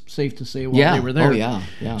think it's safe to say while they were there. Oh yeah.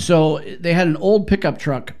 Yeah. So they had an old pickup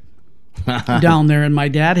truck down there, and my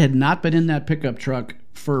dad had not been in that pickup truck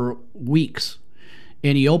for weeks.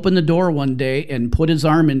 And he opened the door one day and put his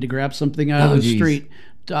arm in to grab something out of the geez. street,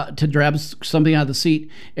 to grab something out of the seat.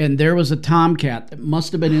 And there was a tomcat that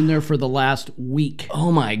must have been in there for the last week.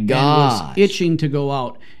 Oh my And god. was itching to go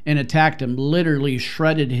out and attacked him. Literally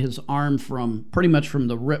shredded his arm from pretty much from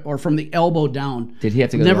the rip or from the elbow down. Did he have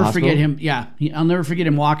to go to the Never hospital? forget him. Yeah, I'll never forget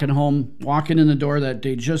him walking in the door that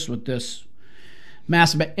day just with this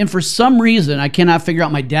massive. And for some reason, I cannot figure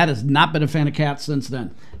out. My dad has not been a fan of cats since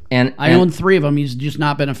then. And I own 3 of them. He's just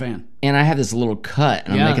not been a fan. And I have this little cut,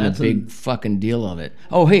 and Yeah, I'm making a that's big fucking deal of it.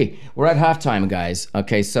 Oh, hey, we're at halftime, guys.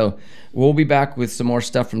 Okay, so we'll be back with some more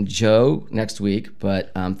stuff from Joe next week.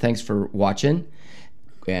 But thanks for watching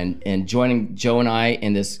and joining Joe and I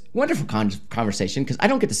in this wonderful conversation, because I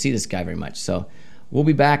don't get to see this guy very much. So we'll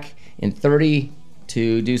be back in 30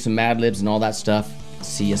 to do some Mad Libs and all that stuff.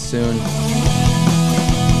 See you soon.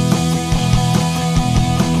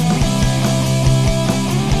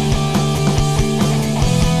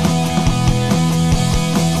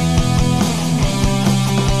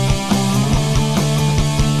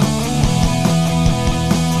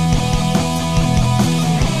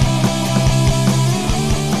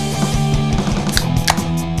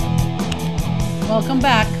 Welcome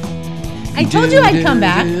back. I told you I'd come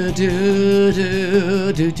back. Was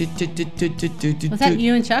that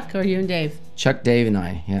you and Chuck or you and Dave? Chuck, Dave, and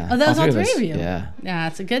I. Yeah. Oh, that was all 3 us. of you. Yeah. Yeah,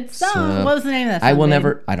 it's a good song. So, What was the name of that song? I will babe?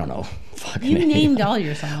 never. I don't know. Fucking You name. named all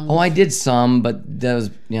your songs. Oh, I did some, but that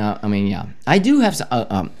was, yeah. I mean, yeah. I do have some.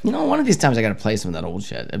 One of these times I got to play some of that old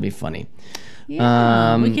shit. That'd be funny.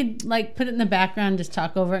 Yeah, we could put it in the background, just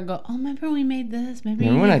talk over it, and go. Oh, remember when we made this? Maybe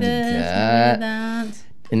Remember we when made I did this. that? We made that.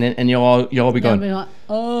 And you'll all be They'll going, be like,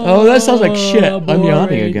 oh, that sounds like shit. I'm yawning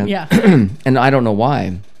boring. again. Yeah. And I don't know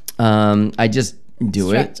why. I just do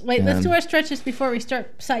Stretch. it. Wait, let's do our stretches before we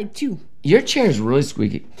start side 2. Your chair is really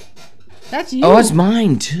squeaky. That's you. Oh, it's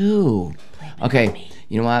mine too. Okay,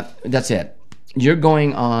 you know what? That's it. You're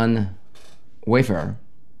going on Wayfair,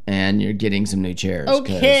 and you're getting some new chairs. 'cause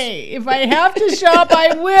Okay, if I have to shop,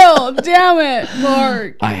 I will. Damn it,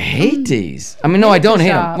 Mark. I hate these. I mean, no, I don't hate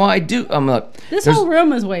them. shop. Well, I do. Look, This there's- whole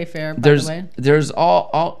room is Wayfair, by there's the way. there's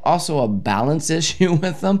also a balance issue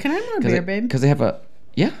with them. Can I have more beer, babe? Because they have a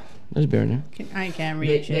there's beer in there. I can't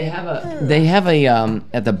reach They it. have a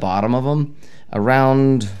at the bottom of them a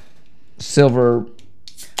round silver.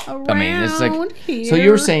 Around I mean, it's like here. so. You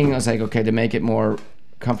were saying I was like, okay, to make it more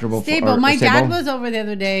comfortable. Stable. Or My stable, dad was over the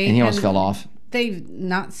other day. and he almost fell off. they've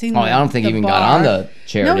not seen. Oh, I don't think he even got on the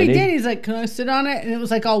chair, No, did he he? did. He's like, "Can I sit on it?" And it was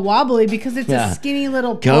like all wobbly because it's Yeah. a skinny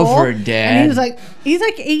little Go pole. for it, Dad. And he was like, he's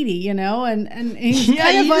like 80, you know, and he's kind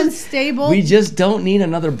of you just- unstable. We just don't need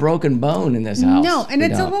another broken bone in this house. No, and We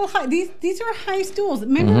it's a don't. little high. These are high stools.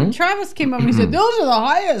 Remember, Mm-hmm. Travis came over and he said, "Those are the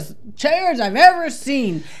highest chairs I've ever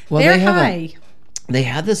seen. Well, They're they have high." They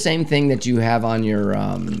have the same thing that you have on your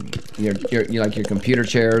like your computer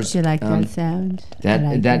chairs. Do you like um, that sound? I That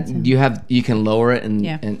like that sound. you can lower it and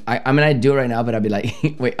Yeah. and I mean I'd do it right now, but I'd be like,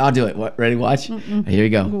 wait, I'll do it. What? Ready? Watch. Here we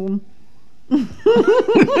go.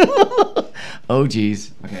 Oh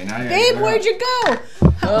geez. Okay, now Babe, where'd you go?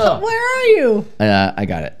 Where are you? I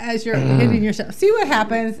got it. As you're hitting yourself. See what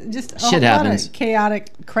happens? Just a Shit lot happens. of chaotic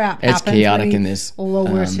crap It's happens chaotic when he in this,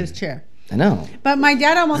 lowers his chair. I know. But my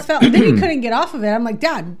dad almost fell. Then he couldn't get off of it. I'm like,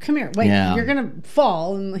 Dad, come here. Wait, Yeah. you're gonna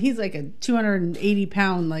fall. And he's like a 280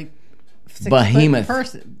 pound, like 6 Behemoth. foot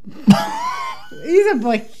person. He's a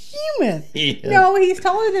behemoth. Yeah. No, he's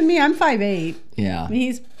taller than me. I'm 5'8". Yeah.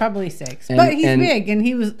 He's probably 6, And- but he's and- big, and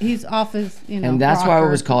he's off his And that's why it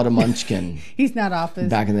rocker. was called a munchkin He's not off his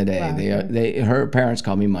back in the day. rocker. Her parents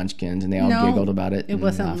called me munchkins, and they all No, giggled about it. It and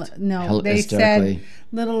wasn't. laughed No, they hysterically. said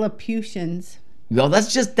little Laputians. Well,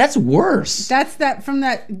 that's worse. That's that from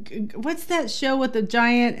that. What's that show with the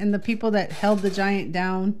giant and the people that held the giant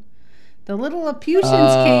down? The little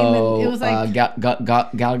Laputians came, and it was like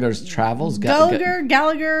Gallagher's Travels. Gallagher.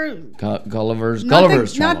 Gulliver's Not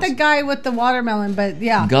Travels. the guy with the watermelon, but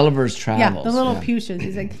yeah. Gulliver's Travels. Yeah, the little Laputians.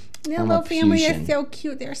 He's like, their I'm little a family is Putian. so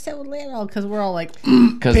cute. They're so little because we're all like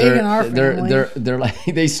because big in our family. they're like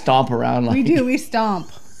they stomp around like We do. We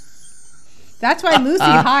stomp. That's why Lucy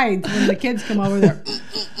hides when the kids come over there.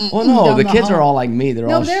 Well, no, down the the kids hall. are all like me. They're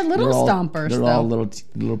No, all they're little stompers, They're all though.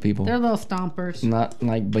 little people. They're little stompers. Not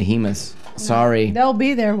like behemoths. Sorry, They'll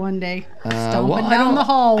be there one day, stomping well, I down don't- the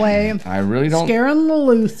hallway, I really don't. scaring the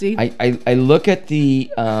Lucy. I look at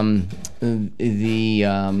the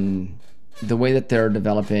way that they're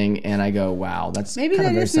developing, and I go, wow, that's Maybe kind that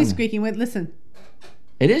of very is me similar. squeaking. Wait, listen,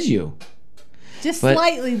 It is you. just But-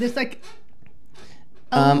 slightly. There's like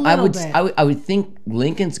a I little would bit. I would think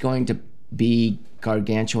Lincoln's going to be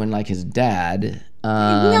gargantuan like his dad.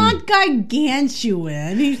 Not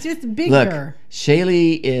gargantuan. He's just Look, bigger.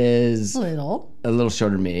 Shaylee is Little. a little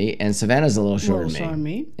shorter than me, and Savannah's a little shorter Little shorter than than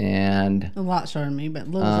me. me. And A lot shorter than me, but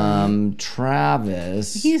little shorter than me.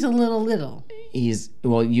 Travis, He's a little. he's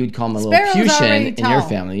well, you'd call him a little Sparrow's Pushin already in your tall.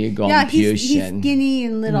 family. You'd call Yeah, him he's Pushin. skinny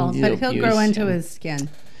and little, but Little he'll grow into Pushin. his skin.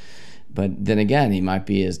 But then again, he might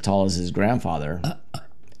be as tall as his grandfather,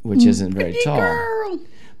 which isn't very Pretty tall. girl.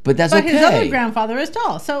 But that's But okay. his other grandfather is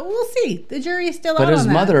tall, so we'll see. The jury is still out but his on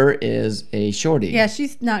that. mother is a shorty. Yeah,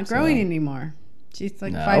 she's not growing anymore. She's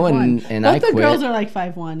like No, 5'1". and Both I the quit. girls are like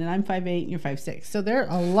 5'1", and I'm 5'8", and you're 5'6". So they're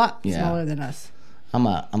a lot Yeah. smaller than us. I'm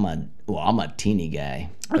a teeny guy.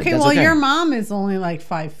 But Okay, that's well, your mom is only like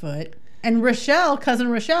 5 foot, and Rochelle, cousin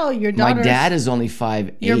Rochelle, your My daughter's dad is only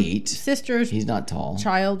your 5'8". sister's He's not tall.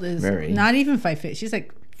 child is Very. not even 5 feet. She's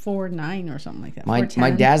like 4'9" or something like that. My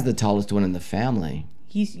 4'10". dad's the tallest one in the family.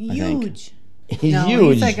 He's think. huge. He's No,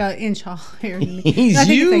 huge. he's like an inch higher than me. He's I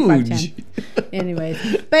think huge. He's like 5'10". Anyways,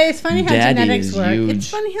 but it's funny how Daddy genetics is work. huge. It's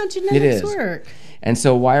funny how It genetics is. work. And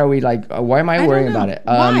so why are we like? Why am I I worrying don't know. about it?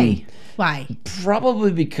 Why? Why?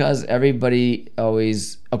 Probably because everybody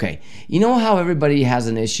always. Okay, you know how everybody has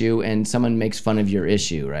an issue and someone makes fun of your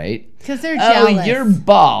issue, right? Because they're Oh, jealous. you're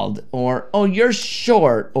bald, or oh, you're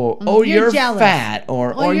short, or oh, you're jealous. fat,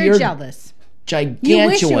 or Oh, you're jealous. gigantuan. You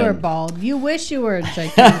wish you were bald. You wish you were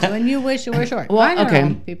gigantuan. You wish you were short. Well, I don't okay.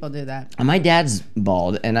 know. People do that. My dad's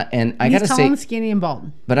bald, and I He's gotta tall say, and skinny and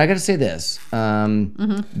bald. but I gotta say this: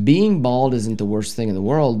 being bald isn't the worst thing in the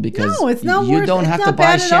world because No, it's not you worse. don't It's have to not buy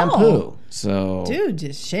bad at all. shampoo. So Dude,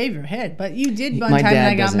 just shave your head. But you did one My time and dad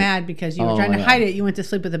I got doesn't- mad because you were Oh, trying to yeah. hide it. You went to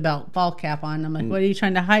sleep with a ball cap on. I'm like, what are you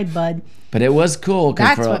trying to hide, bud? But it was cool. 'Cause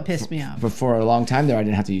That's for what pissed me off. For a long time there, I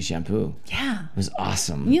didn't have to use shampoo. Yeah. It was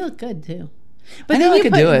awesome. You look good too. But I then know I you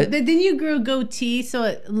could do it. Then you grew a goatee, so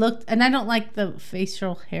it looked. And I don't like the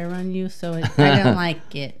facial hair on you, so I didn't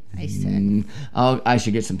like it. I said, I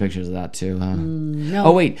should get some pictures of that too. Huh? no.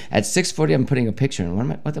 Oh wait, at 6:40, I'm putting a picture in.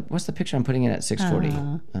 What's the picture I'm putting in at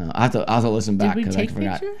 6:40? I have to listen back Did we because I take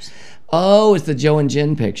forgot. pictures? Oh, it's the Joe and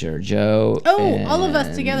Jen picture. Joe. Oh, all of us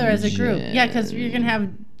and together as a group. Jen. Yeah, because you're gonna have.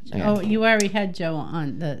 Oh, you already had Joe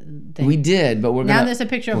on the thing. We did, but we're Now gonna. there's a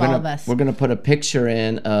picture of we're all gonna- of us. We're gonna put a picture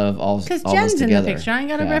in of all. Because all of us Jen's in the together. picture. I ain't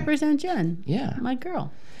gotta Yeah. represent Jen. Yeah. My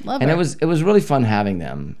girl. Love and her. it was really fun having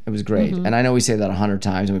them. It was great. And I know we say that 100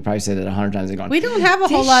 times, and we probably say that 100 times. They're going, We don't have a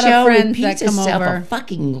whole "This lot of show friends that repeats come itself over. a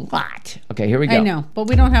fucking lot. Okay, here we go. I know, but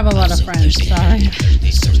we don't have a lot of friends. Sorry.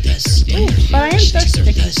 Ooh, but I am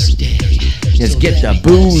thirsty. Just get the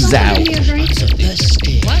booze out. Give me a drink.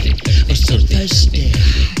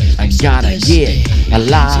 I gotta get a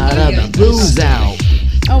lot of the booze out.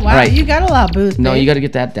 Oh wow, right. you got a lot of booze. No, babe. you got to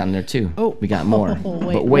get that down there too. Oh. We got more.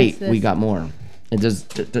 Wait, But wait, what's we this? got more. It does.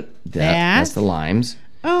 That's the limes.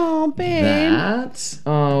 Oh, babe. That's.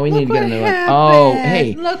 Oh, we Look need to what get another one. happened. Oh,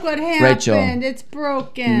 hey. Look what happened. Rachel. It's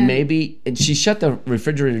broken. Maybe and she shut the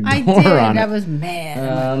refrigerator door I did. on I it. was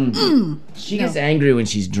mad. She gets angry when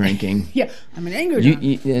she's drinking. Yeah, I'm an angry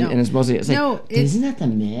You, dog. and it's mostly it's like, No, it's- isn't that the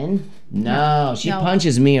men? No, she No.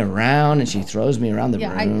 punches me around and she throws me around the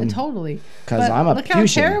Yeah, I room. totally. 'Cause But I'm a look how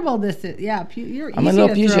Pusian. terrible this is. Yeah, you're I'm a easy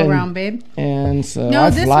little to throw Pusian. around, babe. And so No, I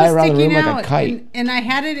this fly was around the sticking room out, like a kite. and I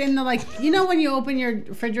had it in the when you open your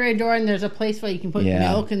refrigerator door and there's a place where you can put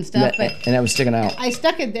milk and stuff. But and that was sticking out. I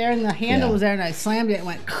stuck it there and the handle Yeah. was there and I slammed it and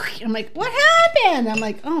went. I'm like, what happened? I'm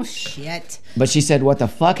like, oh shit. But she said, "What the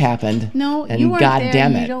fuck happened?" No, and you weren't God there.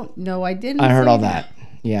 damn You it, don't. No, I didn't. I heard say all that.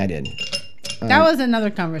 Yeah, I did. That was another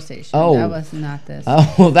conversation. Oh. That was not this.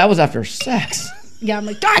 Oh, well, that was after sex. Yeah, I'm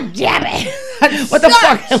like, God damn it! What the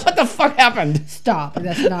fuck? What the fuck happened? Stop.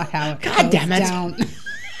 That's not how it God goes damn it. down.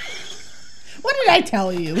 What did I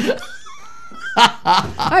tell you?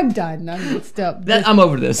 I'm done. I'm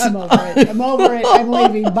over this. I'm over it. I'm over it. I'm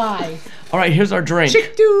leaving. Bye. All right, here's our drink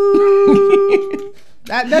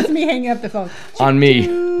That's me hanging up the phone. on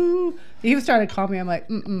me. He started calling me. I'm like,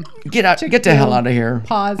 Get out! Get the hell out of here,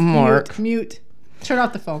 pause, Mark. mute. Turn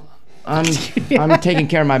off the phone. I'm taking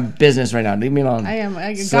care of my business right now. Leave me alone. I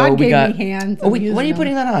am. So God we gave got- me hands. Oh, I'm wait, using what are you them.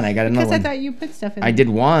 putting that on? I got another Because I one. thought you put stuff in. I did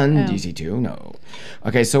one. Oh. Do you see two? No.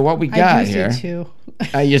 Okay, so what we I got do here? see two.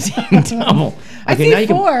 You see double. I Okay, see now you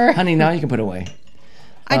can, 4. honey. Now you can put away.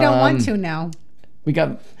 I don't want to now. We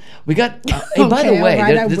got. Hey, by the Okay, way, all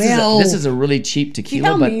right, I will. this is a really cheap tequila,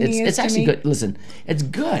 how but mean he is it's to actually me? good. Listen, it's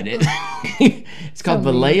good. It's called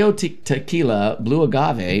mean. Vallejo Tequila Blue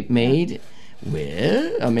Agave, made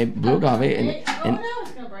with made blue agave and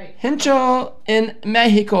it's gonna break. Hincho in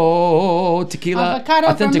Mexico tequila Avocado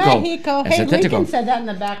authentico. from Mexico. Es Hey, authentico. Lincoln said that in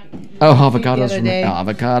the back. Oh, the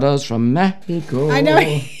avocados from Mexico. I know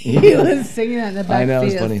he was singing that in the back I know, seat.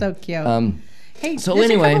 it's it funny. was so cute. Hey, so there's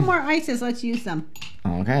anyway- a couple more ices. Let's use them.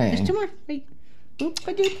 Okay. There's 2 more. Wait.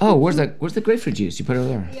 Oop-a-doop. Oh, where's the grapefruit juice? You put it over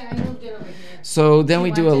there. Yeah, I moved it over here. So then we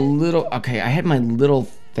do a want it? little. Okay, I had my little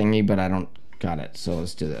thingy, but I don't got it. So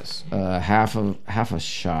let's do this. Half a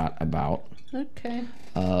shot about Okay.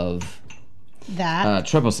 of That.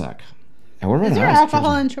 triple sec. And we're Is running there out of alcohol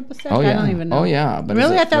triple in triple sec? sec. Oh yeah. I don't even know. Oh yeah. But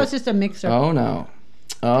Really? is I thought it was just a mixer. Oh no.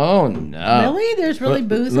 Oh no. Really? There's really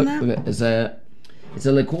booze in that? Look, it's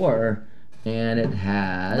a liqueur, and it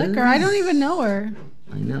has Liquor. I don't even know her.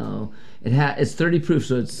 I know. It's 30 proof,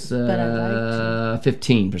 so it's I like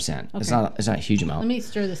 15%. It's not a huge amount. Let me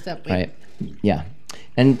stir this up. Wait. Right. Yeah.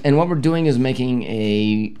 And what we're doing is making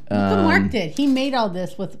a Look what Mark did. He made all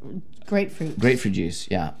this with grapefruit. grapefruit juice.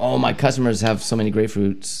 Yeah. Oh, my customers have so many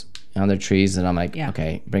grapefruits on their trees, and I'm like, Yeah.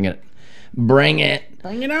 okay, bring it. Bring it.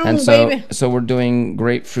 Bring it on, And so, baby. so we're doing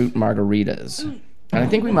grapefruit margaritas. And I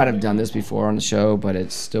think we might have done this before on the show, but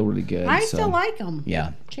it's still really good. I so, still like them.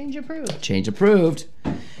 Yeah. Change approved. Change approved.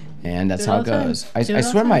 And that's Do it how all it the time. goes. Do I it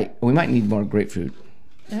all swear the we might need more grapefruit.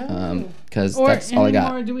 Because that's all I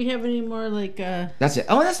got. Do we have any more like? That's it.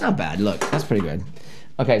 Oh, that's not bad. Look, that's pretty good.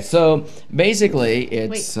 Okay, so basically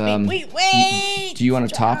it's. Wait! Do you want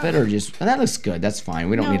to top it or just? That looks good. That's fine.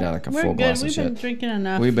 We don't need like a we're full good. glass of We've been shit. drinking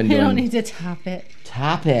enough. We've been We don't doing- need to top it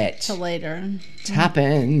Top it. till later.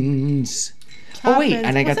 Toppins. Oh wait,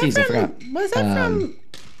 and I got these. I forgot. Was that from?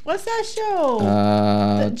 What's that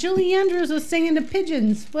show? Julie Andrews was singing to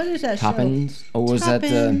pigeons. What is that show? Toppins. Oh, was that the?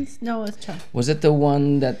 Toppins. No, it's Chop. Was it the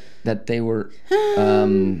one that they were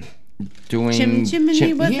doing?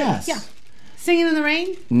 Chimney. Was yes. it? Yeah. Singing in the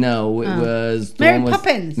Rain. No, it was the Mary one with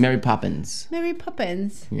Poppins. Mary Poppins. Mary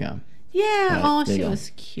Poppins. Yeah. Yeah. Right, there she you go.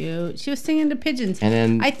 was cute. She was singing to pigeons. And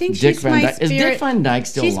then I think Dick she's Van my Dyke. spirit. Is Dick Van Dyke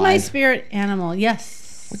still She's alive? my spirit animal.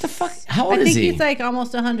 Yes. What the fuck? How old I is think he? he's like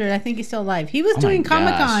almost 100. I think he's still alive. He was my doing gosh.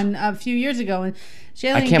 Comic-Con a few years ago, and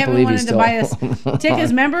Shayla and can't Kevin believe wanted he's to buy still us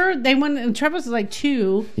tickets. Remember, they went. And Trevor's was like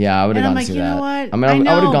 2. Yeah, I would have And gone I'm to see like, you that. know what? I mean,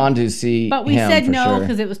 I I would know. have gone to see But we him said for no sure.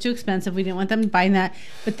 because it was too expensive. We didn't want them buying that.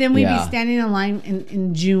 But then we'd Yeah. be standing in line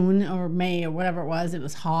in June or May or whatever it was. It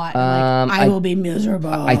was hot. Um, I will be miserable.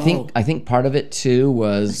 I think part of it too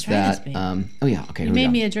was Let's try this, that. babe. Oh yeah, okay. You made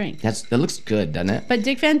me a drink. That looks good, doesn't it? But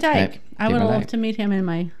Dick Van Dyke, Right. I Dick would Van love Dyke. to meet him in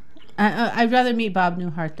my. I'd rather meet Bob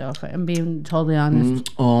Newhart though. If I'm being totally honest.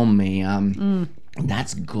 Oh man,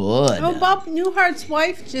 that's good. Oh, Bob Newhart's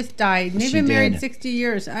wife just died. They've She been married did. 60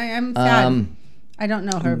 years. I'm sad. I don't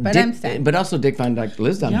know her, but I'm sad. But also Dick Van Dyke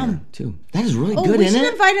lives down Yum. here too. That is really Oh, good, we isn't should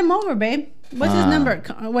it? invite him over, babe. What's his number?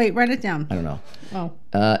 Wait, write it down. I don't know. Oh,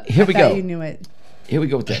 Here we I thought go. you knew it. Here we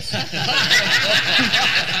go with this. Here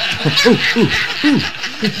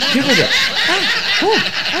we go.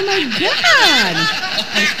 Oh my God!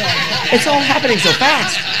 It's all happening so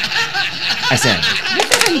fast. I said. This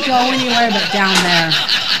doesn't go anywhere but down there.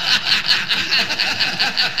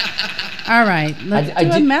 All right, let's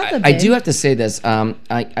do a method. I do have to say this.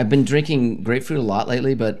 I've been drinking grapefruit a lot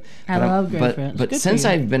lately, but I love grapefruit. It's But good for since you.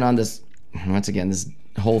 I've been on this, once again, this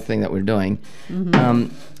whole thing that we're doing,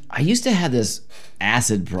 I used to have this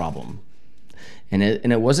acid problem, and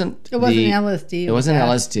it wasn't. It wasn't LSD. It wasn't bad.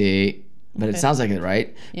 LSD, but it sounds like it,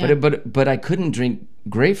 right? Yeah. But I couldn't drink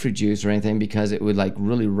grapefruit juice or anything because it would like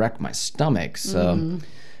really wreck my stomach. So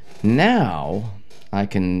now I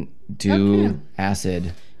can do Okay.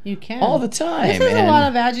 acid You can all the time. This is a and lot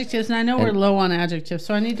of adjectives, and I know we're low on adjectives,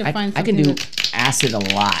 so I need to find I something. can do that- acid a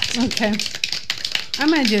lot. Okay, I'm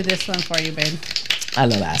gonna do this one for you, babe. I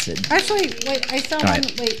love acid. Actually, wait, I saw one.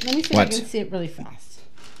 right. Wait, let me see What? if I can see it really fast.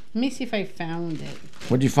 Let me see if I found it.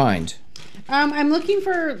 What'd you find? I'm looking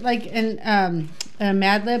for like a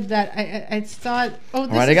Mad Lib that I thought. Oh,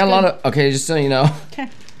 this All right, I is got a good. lot of. Okay, just so you know, Okay.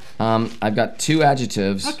 I've got 2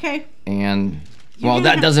 adjectives. Okay. And You're well, gonna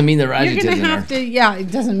that ha- doesn't mean they're You're adjectives gonna in have there. to. Yeah,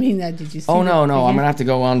 it doesn't mean that. Did you see? Oh no, that? no! I'm Okay. gonna have to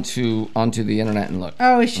go onto the internet and look.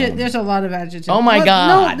 Oh shit! There's a lot of adjectives. Oh, my Well,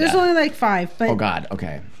 God. No, there's only like 5. But Oh God.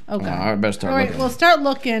 Okay. Okay. I better start All right, looking. well, start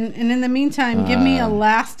looking, and in the meantime, give me a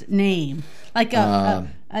last name, like a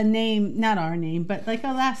name, not our name, but like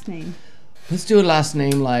a last name. Let's do a last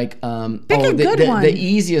name like Pick a good the, one. The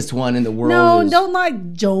easiest one in the world No, is don't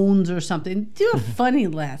like Jones or something. Do a funny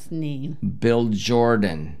last name. Bill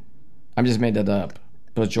Jordan. I'm just made that up.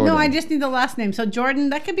 Bill Jordan. No, I just need the last name. So Jordan,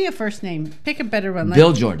 that could be a first name. Pick a better one. Like,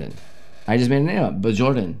 Bill Jordan. I just made a name up. Bill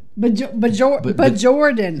Jordan. but Jordan. But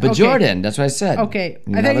Okay. Jordan. That's what I said. Okay,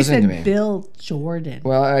 You're I not thought you listening to said me. Bill Jordan.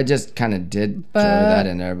 Well, I just kind of did throw that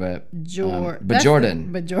in there, but That's Jordan.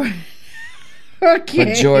 But Jordan. Okay.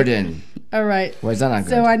 But Jordan. All right. Why is that not good?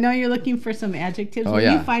 So I know you're looking for some adjectives. Oh, When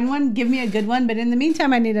yeah. you find one, give me a good one. But in the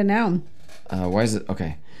meantime, I need a noun. Why is it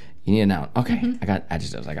okay? You need a noun. Okay, Mm-hmm. I got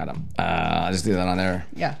adjectives. I got them. I'll just do that on there.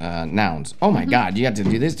 Yeah. Mm-hmm. Nouns. Oh my God, you have to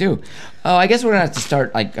do this too. Oh, I guess we're gonna have to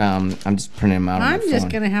start like I'm just printing them out. on I'm my just phone.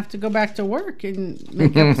 gonna have to go back to work and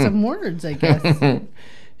make up some words, I guess.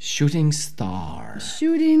 Shooting star.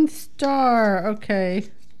 Shooting star. Okay.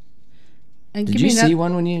 And Did give you me see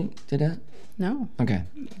one when you did that? No. Okay.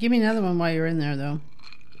 Give me another one while you're in there, though.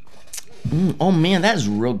 Oh man, that is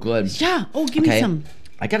real good. Yeah. Oh, give me Okay. some.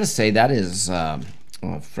 I gotta say that is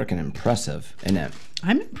freaking impressive, isn't it?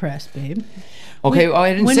 I'm impressed, babe. Okay, well, I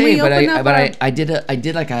didn't when say we it, but open up I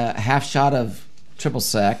did like a half shot of triple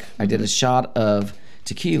sec. I did a shot of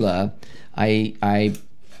tequila. I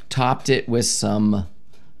topped it with some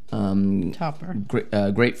Topper.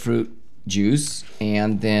 grapefruit juice,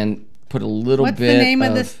 and then put a little What's bit the name of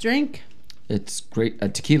of this drink? It's great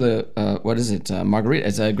tequila. What is it? Margarita.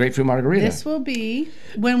 It's a grapefruit margarita. This will be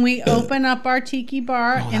when we open up our tiki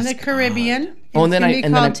bar in the that's Caribbean. Oh, and it's then gonna I- be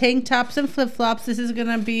and then called I- tank tops and flip flops. This is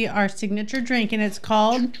gonna be our signature drink, and it's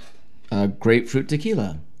called grapefruit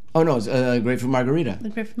tequila. Oh no, it's grapefruit margarita. the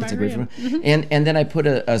grapefruit It's a margarita. grapefruit. And then I put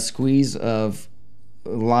a squeeze of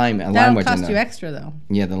lime That'll wedge in cost there. you extra, though.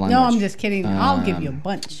 Yeah, the lime No, wedge. I'm just kidding. I'll give you a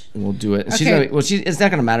bunch. We'll do it. She's Okay. gonna it's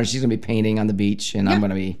not gonna matter. She's gonna be painting on the beach, and I'm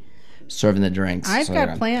gonna be serving the drinks. I've So,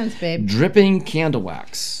 got plans, babe. Dripping candle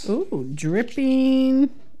wax. Ooh, dripping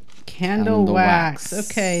candle Candle wax.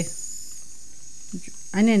 wax. Okay.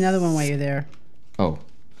 I need another one while you're there. Oh, all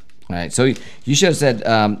right. So you should have said,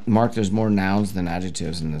 Mark. There's more nouns than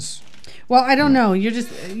adjectives in this. Well, I don't know. You're just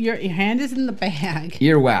your hand is in the bag.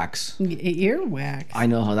 Earwax. Earwax. I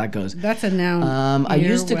know how that goes. That's a noun. I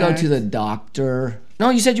used to go to the doctor. No,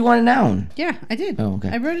 you said you want a noun. Yeah, I did. Oh, okay.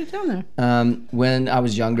 I wrote it down there. When I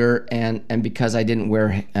was younger, and because I didn't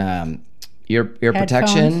wear ear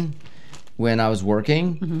protection when I was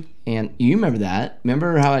working, and you remember that?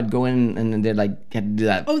 Remember how I'd go in and they'd like had to do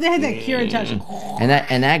that? Oh, they had that Kira touch. And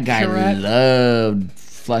that guy Correct. loved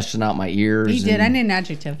flushing out my ears. He did. and, I need an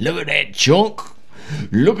adjective. Look at that chunk.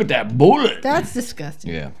 Look at that bullet. That's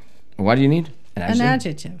disgusting. Yeah. What do you need? An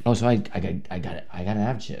adjective. Oh, so I got it. I got an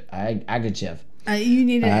adjective. Adjective. You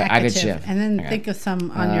need an adjective. adjective. And then Okay. think of some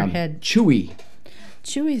on your head. Chewy.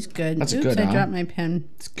 Chewy's good. That's Oops, good, I huh? dropped my pen.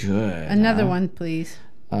 It's good. Another one, please.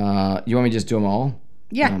 You want me to just do them all?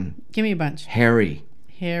 Yeah, give me a bunch. Hairy.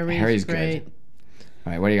 Harry's great. good.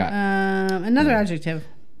 All right, what do you got? Another adjective.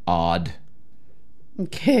 Odd.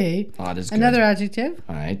 Okay. Odd is good. Another adjective.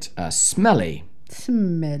 All right. Smelly.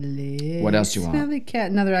 Smelly. What else do you want? Smelly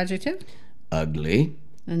cat. Another adjective. Ugly.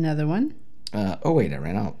 Another one. Oh, wait, I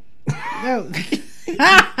ran out. Oh.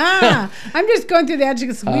 I'm just going through the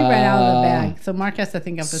adjectives we ran out of the bag. So Mark has to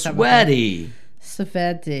think of this. Sweaty.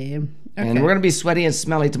 Sweaty. Okay. And we're going to be sweaty and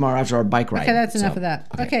smelly tomorrow after our bike ride. Okay, that's enough of that.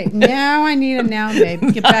 Okay, now I need a noun, babe.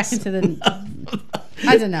 Get back into the...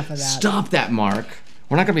 That's enough of that. Stop that, Mark.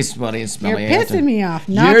 We're not going to be sweaty and smelly. You're pissing me off.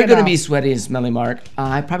 Knock You're it going to off. be sweaty and smelly, Mark.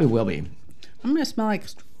 I probably will be. I'm going to smell like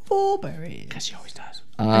strawberries. Because she always does.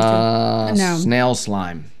 noun. Snail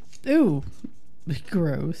slime. Ooh,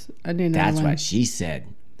 gross. I didn't know That's one. what she said.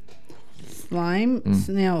 Slime,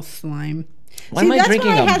 snail slime. Why am I that's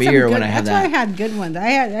drinking why a had some beer good- when I have That's why I that? had good ones. I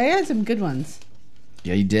had some good ones.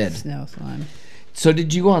 Yeah, you did. Snail slime. So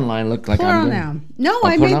did you go online look like Plural I'm doing? noun. No, Oh,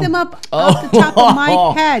 I plural made them noun? up off the top of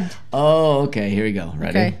my head. Oh, okay. Here we go.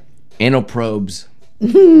 Ready? Okay. Anal probes.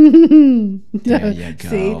 There you go.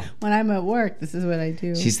 See, when I'm at work, this is what I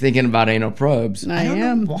do. She's thinking about anal probes. I don't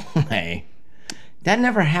am. know why. That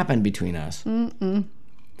never happened between us.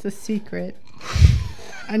 It's a secret.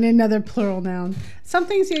 I need another plural noun. Some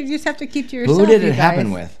things you just have to keep to yourself. Who did you it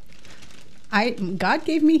happen guys. with? God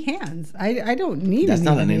gave me hands. I don't need That's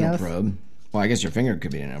not an anybody anal else. probe. Well, I guess your finger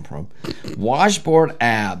could be an anal probe. Washboard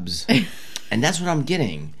abs. And that's what I'm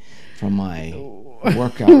getting from my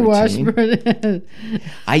workout routine. Washboard.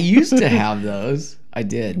 I used to have those. I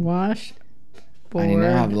did. Washboard. I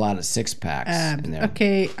now have a lot of six packs in there.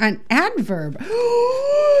 Okay, an adverb.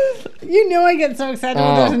 You know I get so excited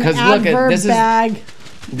when there's an 'cause look at- adverb this is- bag.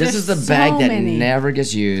 This is the There's bag so that many. never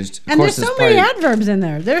gets used. Of And course, there's so it's many part of- adverbs in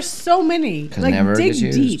there. There's so many. Like never dig gets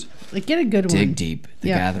deep. used. Like get a good one. Dig deep. The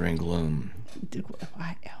Yeah. gathering gloom.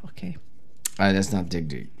 Okay. That's not dig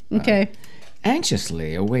deep. Okay.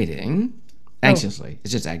 Anxiously awaiting. Anxiously.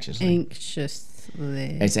 It's just anxiously.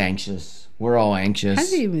 Anxiously. It's anxious. We're all anxious. How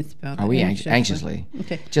do you even spell that? Are we anxiously?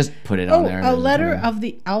 Okay. Just put it on Oh, there. a letter of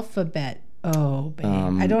the alphabet. Oh, babe.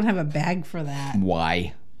 I don't have a bag for that.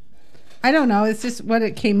 Why? I don't know. It's just what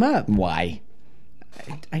it came up. Why?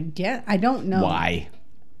 I don't know. Why?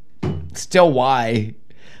 Still why?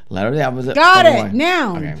 Letter of the alphabet. Got letter it. Y.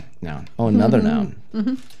 Noun. Okay. Noun. Oh, another noun.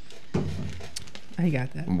 I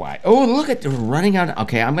got that. Why? Oh, look at the running out.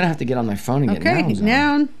 Okay, I'm gonna have to get on my phone and get Okay. nouns out.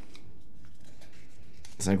 Noun.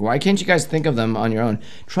 It's like, why can't you guys think of them on your own?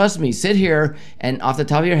 Trust me, sit here and off the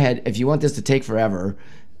top of your head, if you want this to take forever,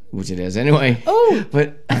 which it is anyway. Oh,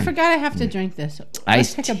 but I forgot I have to drink this. Let's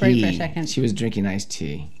iced take tea. a break for a second. She was drinking iced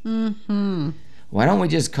tea. Mm-hmm. Why don't we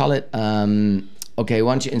just call it? Okay,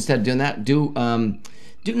 why don't you instead of doing that, don't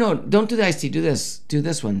do the iced tea. Do this. Do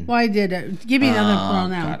this one. Well, I did it. Give me another plural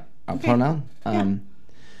noun. God. A plural noun.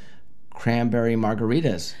 Cranberry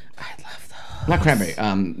margaritas. I love those. Not cranberry.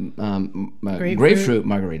 Grapefruit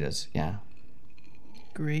margaritas. Yeah.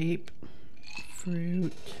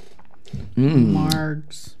 Grapefruit. Mm.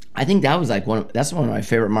 Margs. I think that was like that's one of my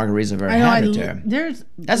favorite margaritas I've ever I know. had right there.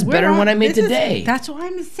 That's better than what I made today. That's what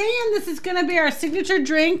I'm saying. This is going to be our signature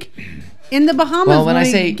drink in the Bahamas Well, when when I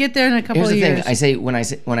we say get there in a couple here's of the years. thing.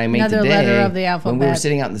 When I made Another today, letter of the when we were alphabet.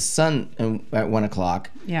 sitting out in the sun at 1 o'clock,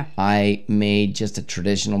 Yeah. I made just a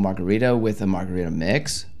traditional margarita with a margarita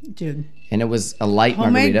mix, Dude. and it was a light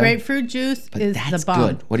Homemade margarita. grapefruit juice but is that's the bomb.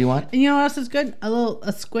 good. What do you want? And you know what else is good?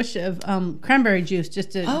 A squish of cranberry juice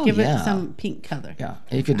just to Oh, give yeah. it some pink color. Yeah,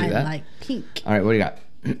 you could do I that. like pink. All right, what do you got?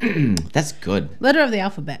 That's good. Letter of the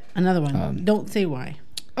alphabet. Another one. Don't say why.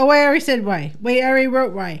 Oh, wait, I already said why. Wait, I already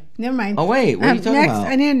wrote why. Never mind. Oh wait, what are you talking next, about?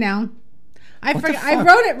 I need a noun. I What the forgot. I fuck?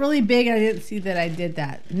 wrote it really big. I didn't see that I did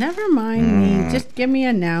that. Never mind me. Just give me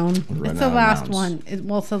a noun. Run It's the out of last nouns. one.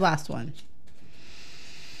 It's the last one.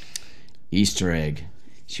 Easter egg.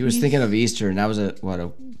 She was thinking of Easter, and that was a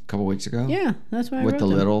couple weeks ago. Yeah, that's why I With wrote the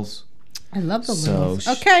them. littles. I love the So littles.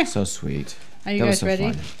 Okay. so sweet. Are you that was guys so ready?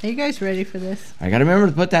 fun. Are you guys ready for this? I gotta remember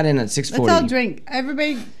to put that in at Let's 6:40. all drink.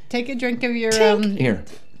 Everybody, take a drink of your. Here,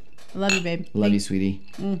 I love you, babe. love you, sweetie.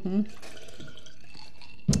 Mm-hmm.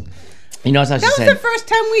 You know what I That was said? the first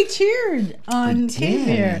time we cheered on did. Cape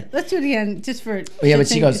Bear. Let's do it again, just for Oh, yeah, but shits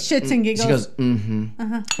she and- goes. shits and giggles. She goes.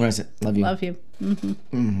 Mm-hmm. What is it? Love you. Love you.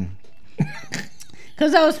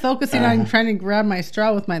 Because I was focusing on trying to grab my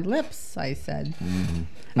straw with my lips, I said.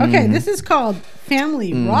 Okay, this is called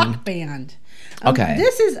Family Rock Band. Okay.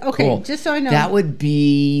 This is, okay, Cool. just so I know. That would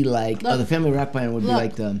be like. Look. the family rock band would be Look.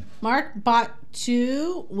 like the. Mark bought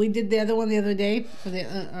 2. We did the other one the other day for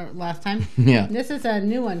the last time. Yeah. This is a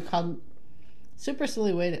new one called Super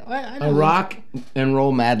silly way to. I A don't know. rock and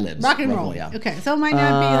roll Mad Libs. Rock and roll. Roughly, yeah. Okay, so it might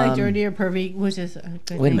not be like dirty or pervy, which is a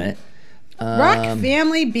good Wait a thing. minute. Rock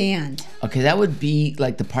Family Band. Okay, that would be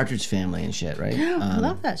like the Partridge Family and shit, right? I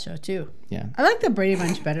love that show too. Yeah. I like the Brady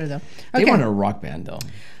Bunch better though. They Okay, weren't a rock band though.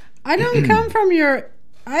 I don't come from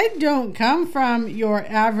your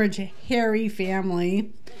average hairy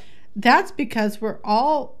family. That's because we're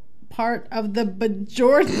all part of the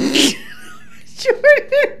Bajordan.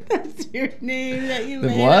 Jordan, that's your name that you The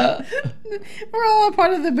made what? up. We're all a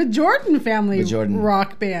part of the Bajordan family Bajordan.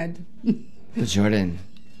 rock band. Jordan.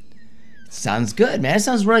 Sounds good, man. It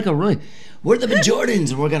sounds like a really. We're the Bajordans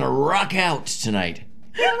and we're gonna rock out tonight.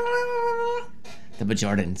 The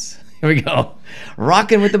Bajordans. Here we go.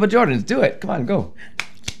 Rocking with the Bajordans. Do it. Come on, go.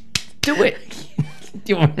 Do it.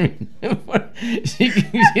 Do you want me?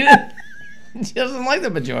 She doesn't like the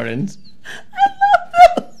Bajordans.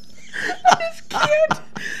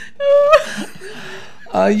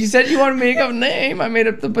 You said you want to make up a name. I made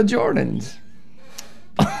up the Bajordans.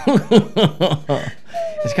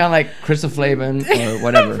 It's kind of like Christopher Flavin or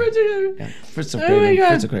whatever. Yeah, Fritz Oh my Craven. god.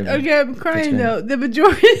 Fritz Craven. Okay, I'm crying Craven. though. The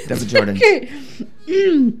Bajordans. The Bajordans. Okay.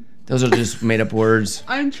 Those are just made up words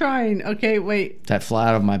I'm trying. Okay, wait. that fly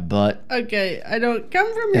out of my butt. Okay, I don't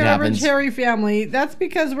come from your average happens. hairy family. That's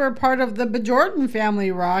because we're part of the Bajordan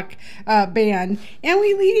family rock band, and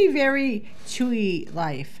we lead a very chewy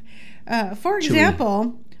life. For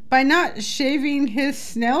example, by not shaving his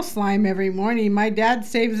snail slime every morning, my dad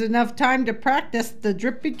saves enough time to practice the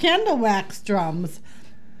drippy candle wax drums.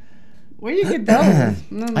 Where do you get those?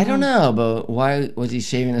 I don't know, but why was he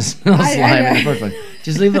shaving his snail I slime in the know. first place?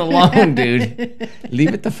 Just leave it alone, dude.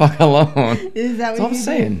 Leave it the fuck alone. Is that That's what all I'm you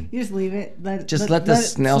saying. do? You just leave it. Let the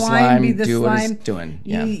snail slime be the do what it's slime. doing.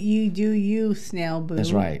 Yeah. You do you, snail boo.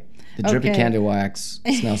 That's right. The drippy Okay. candle wax,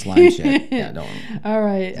 snail slime shit. Yeah, don't. All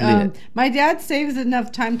right. Leave it. My dad saves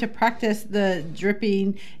enough time to practice the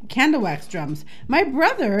dripping candle wax drums. My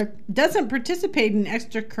brother doesn't participate in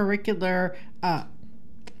extracurricular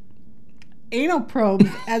anal probes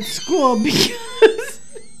at school because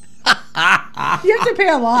you have to pay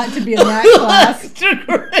a lot to be in that class.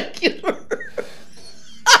 Extracurricular.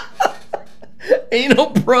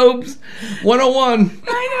 Anal probes 101. I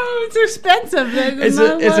know it's expensive. It's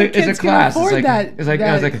Not a, it's lot a, of it's a kids can class. afford It's like, that,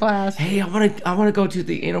 I was like, class. hey, I want to go to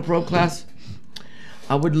the anal probe class.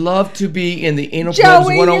 I would love to be in the anal probes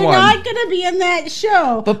Joey, 101. you're not gonna be in that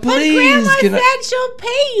show. But please, Grandma can I- said she'll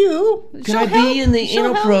pay you. Can I be in the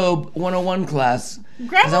anal probe 101 class?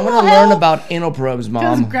 Because I Grandma want will to learn help. about anal probes,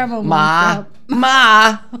 Mom. Grandma wants Ma, help.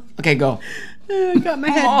 Ma. Okay, go. Got my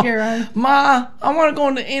headgear on. Ma, I want to go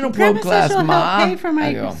into anal probe Grandma class, said she'll Ma. help pay for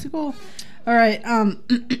There you my go. school. All right.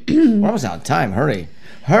 We're almost out of time. Hurry.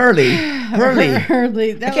 Hurley.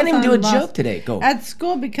 Hurley. I can't even do a joke today. Go. At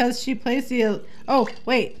school because she plays the. Oh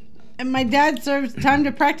wait. And my dad serves time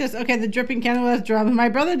to practice. Okay, the dripping candle wax drums. My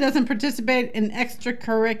brother doesn't participate in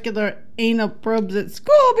extracurricular anal probes at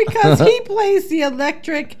school because he plays the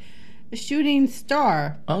electric shooting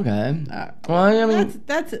star. Okay. Well, I mean,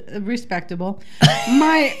 That's respectable.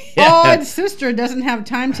 My odd sister doesn't have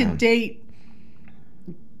time to date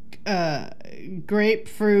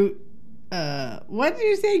grapefruit. What did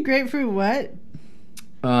you say? Grapefruit what?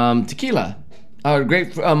 tequila. Oh,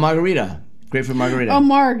 grapefruit margarita. Grapefruit margarita. Oh,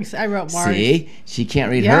 Margs. I wrote Margs. See, she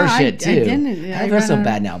can't read Yeah, her shit I too. didn't. I I read so ran out.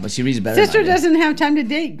 bad now, but she reads better. Sister than I do. doesn't have time to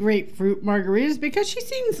date grapefruit margaritas because she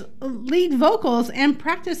sings lead vocals and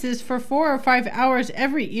practices for 4 or 5 hours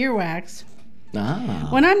every earwax. Ah.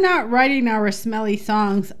 When I'm not writing our smelly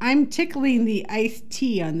songs, I'm tickling the iced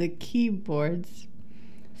tea on the keyboards.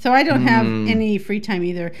 So I don't have any free time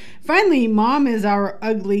either. Finally, Mom is our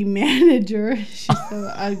ugly manager. She's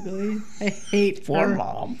so ugly. I hate For her.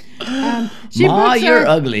 Mom. She Ma, books you're our-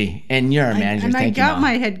 ugly, and you're a manager. And I Thank you, got Mom.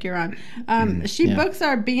 my headgear on. She yeah. books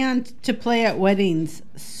our band to play at weddings,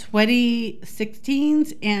 sweaty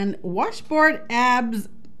 16s, and washboard abs.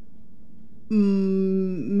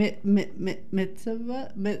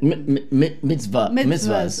 Mitzvah? Mitzvah.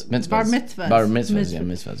 Mitzvahs. Bar mitzvahs. Bar mitzvahs, yeah,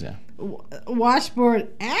 mitzvahs, yeah. Washboard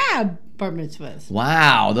ab bar mitzvahs.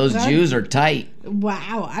 Wow, those Jews are tight.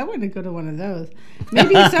 Wow, I want to go to one of those.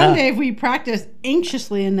 Maybe someday, if we practice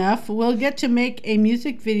anxiously enough, we'll get to make a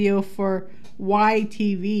music video for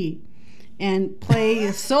YTV and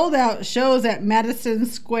play sold out shows at Madison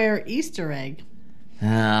Square Easter egg.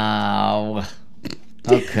 Oh,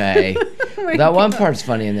 okay. my That one God. part's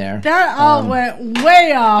funny in there. That all went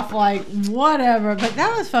way off, like whatever, but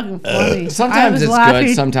that was fucking funny. I Sometimes was it's laughing.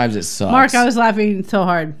 good, sometimes it sucks. Mark, I was laughing so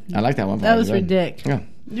hard. I like that one. That was good. ridiculous. Yeah.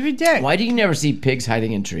 Ridiculous. Why do you never see pigs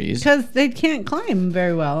hiding in trees? Because they can't climb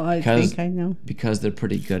very well, I think I know. Because they're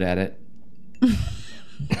pretty good at it.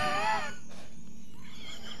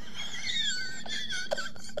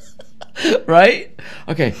 Right?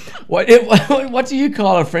 Okay. What do you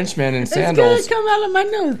call a Frenchman in sandals? It's gonna come out of my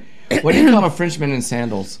nose. What do you call a Frenchman in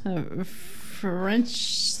sandals? French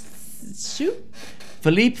shoe?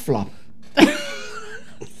 Philippe Flop.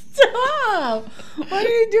 Stop! What are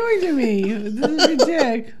you doing to me? This is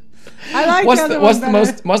ridiculous. I like What's the what's one the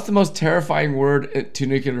better. what's the most terrifying word to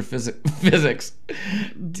nuclear physics?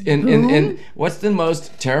 In what's the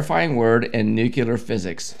most terrifying word in nuclear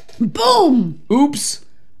physics? Boom! Oops.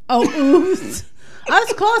 Oh, oops. I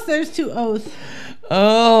was close. There's 2 O's.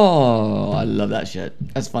 Oh, I love that shit.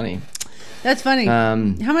 That's funny. That's funny. How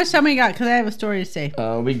much time we got? Because I have a story to say.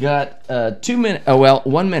 We got 2 minutes. Oh well,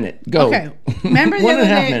 1 minute. Go. Okay. Remember the 1 other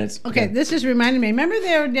and a half day? minutes. Okay, this just reminded me. Remember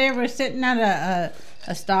the other day we were sitting at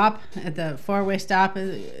a stop at the 4-way stop,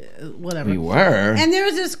 whatever. We were. And there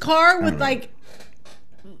was this car with like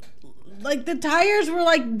the tires were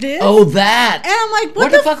like this. Oh, that. And I'm like,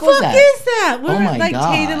 What what the fuck was that? is that? We Oh were my like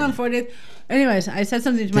God. Tatum on 40th. Anyways, I said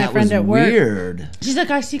something to my That friend was at work. weird. She's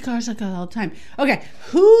like, I see cars like that all the time. Okay,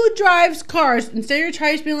 who drives cars instead of your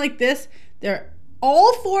tires being like this? They're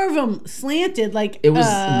all 4 of them slanted like It was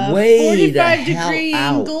way 45 the hell degree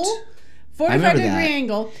out. angle. 45 remember degree that.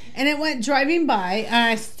 angle, and it went driving by, and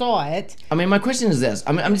I saw it. I mean, my question is this.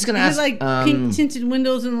 I'm just gonna It ask. was like pink tinted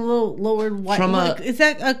windows and a little lowered white. From a- Like, is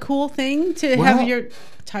that a cool thing to Well, have your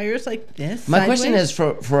tires like this? my question sideways?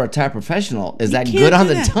 is for a tire professional. Is that Can't good on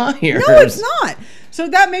do the that. tires? No, it's not. So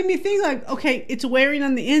that made me think like, okay, it's wearing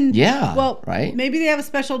on the end. Yeah, Well, right? Maybe they have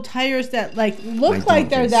special tires that like I look don't like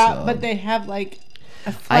they're think that, so. but they have like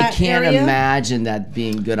a flat I can't area. imagine that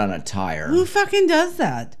being good on a tire. Who fucking does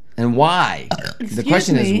that? And why? The Excuse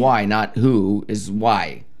question me? is why, not who. Is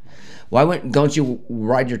why. Why don't you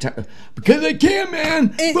ride your tire? Because I can, man.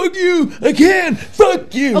 Fuck you. I can.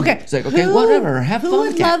 Fuck you. Okay, It's like, okay, whatever. Have who fun.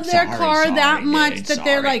 would Cat. love their Sorry, car sorry, that much dude, that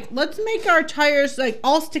they're sorry. like, let's make our tires like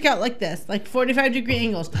all stick out like this, like 45 degree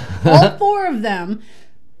angles, all 4 of them.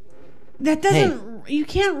 That doesn't. You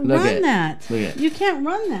can't look run at- that. look at- You can't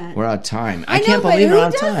run that. We're out of time. I know, can't but believe who we're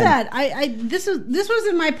out does of time. that? This was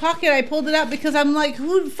in my pocket. I pulled it out because I'm like,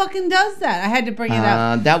 who fucking does that? I had to bring it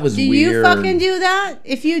up. That was Do weird. you fucking do that?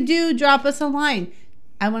 If you do, drop us a line.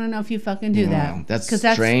 I want to know if you fucking do that. That's 'Cause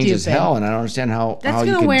strange as stupid. hell, and I don't understand how That's how you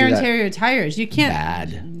gonna could wear do and that. tear your tires. You can't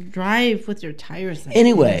Bad. drive with your tires. Like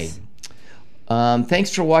Anyway, this.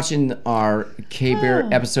 thanks for watching our K-Bear Oh,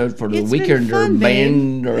 episode for the it's been Weekender fun, babe.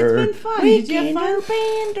 Bander. It's been fun. Did you have fun?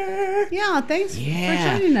 Bander. Yeah, thanks for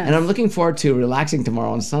Yeah, joining us. and I'm looking forward to relaxing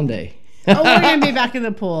tomorrow on Sunday. Oh, we're gonna be back in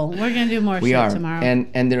the pool. We're gonna do more We shit are, tomorrow.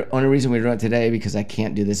 and the only reason we're doing it today because I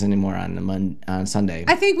can't do this anymore on Sunday.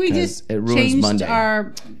 I think we 'cause just it ruins changed Monday.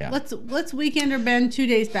 our. Yeah. Let's weekend or bend 2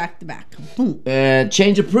 days back to back. Boom.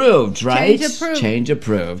 Change approved, right? Change approved. Change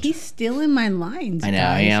approved. He's stealing my lines. I know I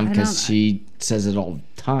guys. am don't- because she says it all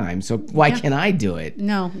the time. So why can't I do it?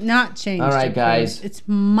 No, not changed. All right, approved. guys. It's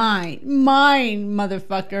mine,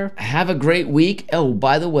 motherfucker. Have a great week. Oh,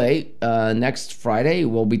 by the way, next Friday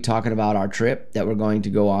we'll be talking about our trip that we're going to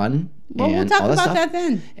go on. Well, we'll and talk all about stuff. that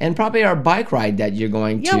then. And probably our bike ride that you're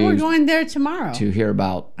going Yeah, to we're going there tomorrow. to hear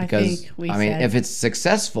about I because think we I mean said. if it's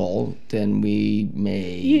successful then we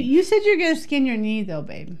may You said you're gonna skin your knee though,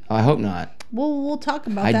 babe. I hope not. We'll talk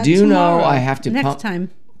about I that do tomorrow. know I have to next pump time.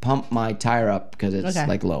 pump my tire up because it's Okay.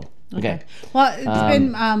 like low. Okay. Well, it's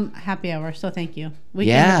been happy hour, so thank you. Weekend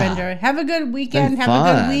Yeah. Bender. Have a good weekend. been Have a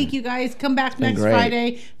good fun. week, you guys. Come back next great.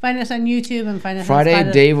 Friday. Find us on YouTube and find us Friday,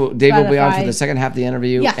 on Dave will be on for Spotify. the second half of the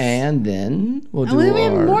interview, Yes. and then we'll do And we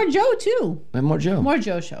have our more Joe too. we have more Joe, More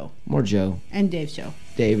Joe show more Joe, and Dave show.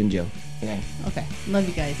 Dave and Joe. Okay. Okay. Love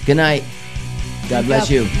you guys. Good night. God bless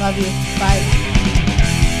you. Love you. Bye.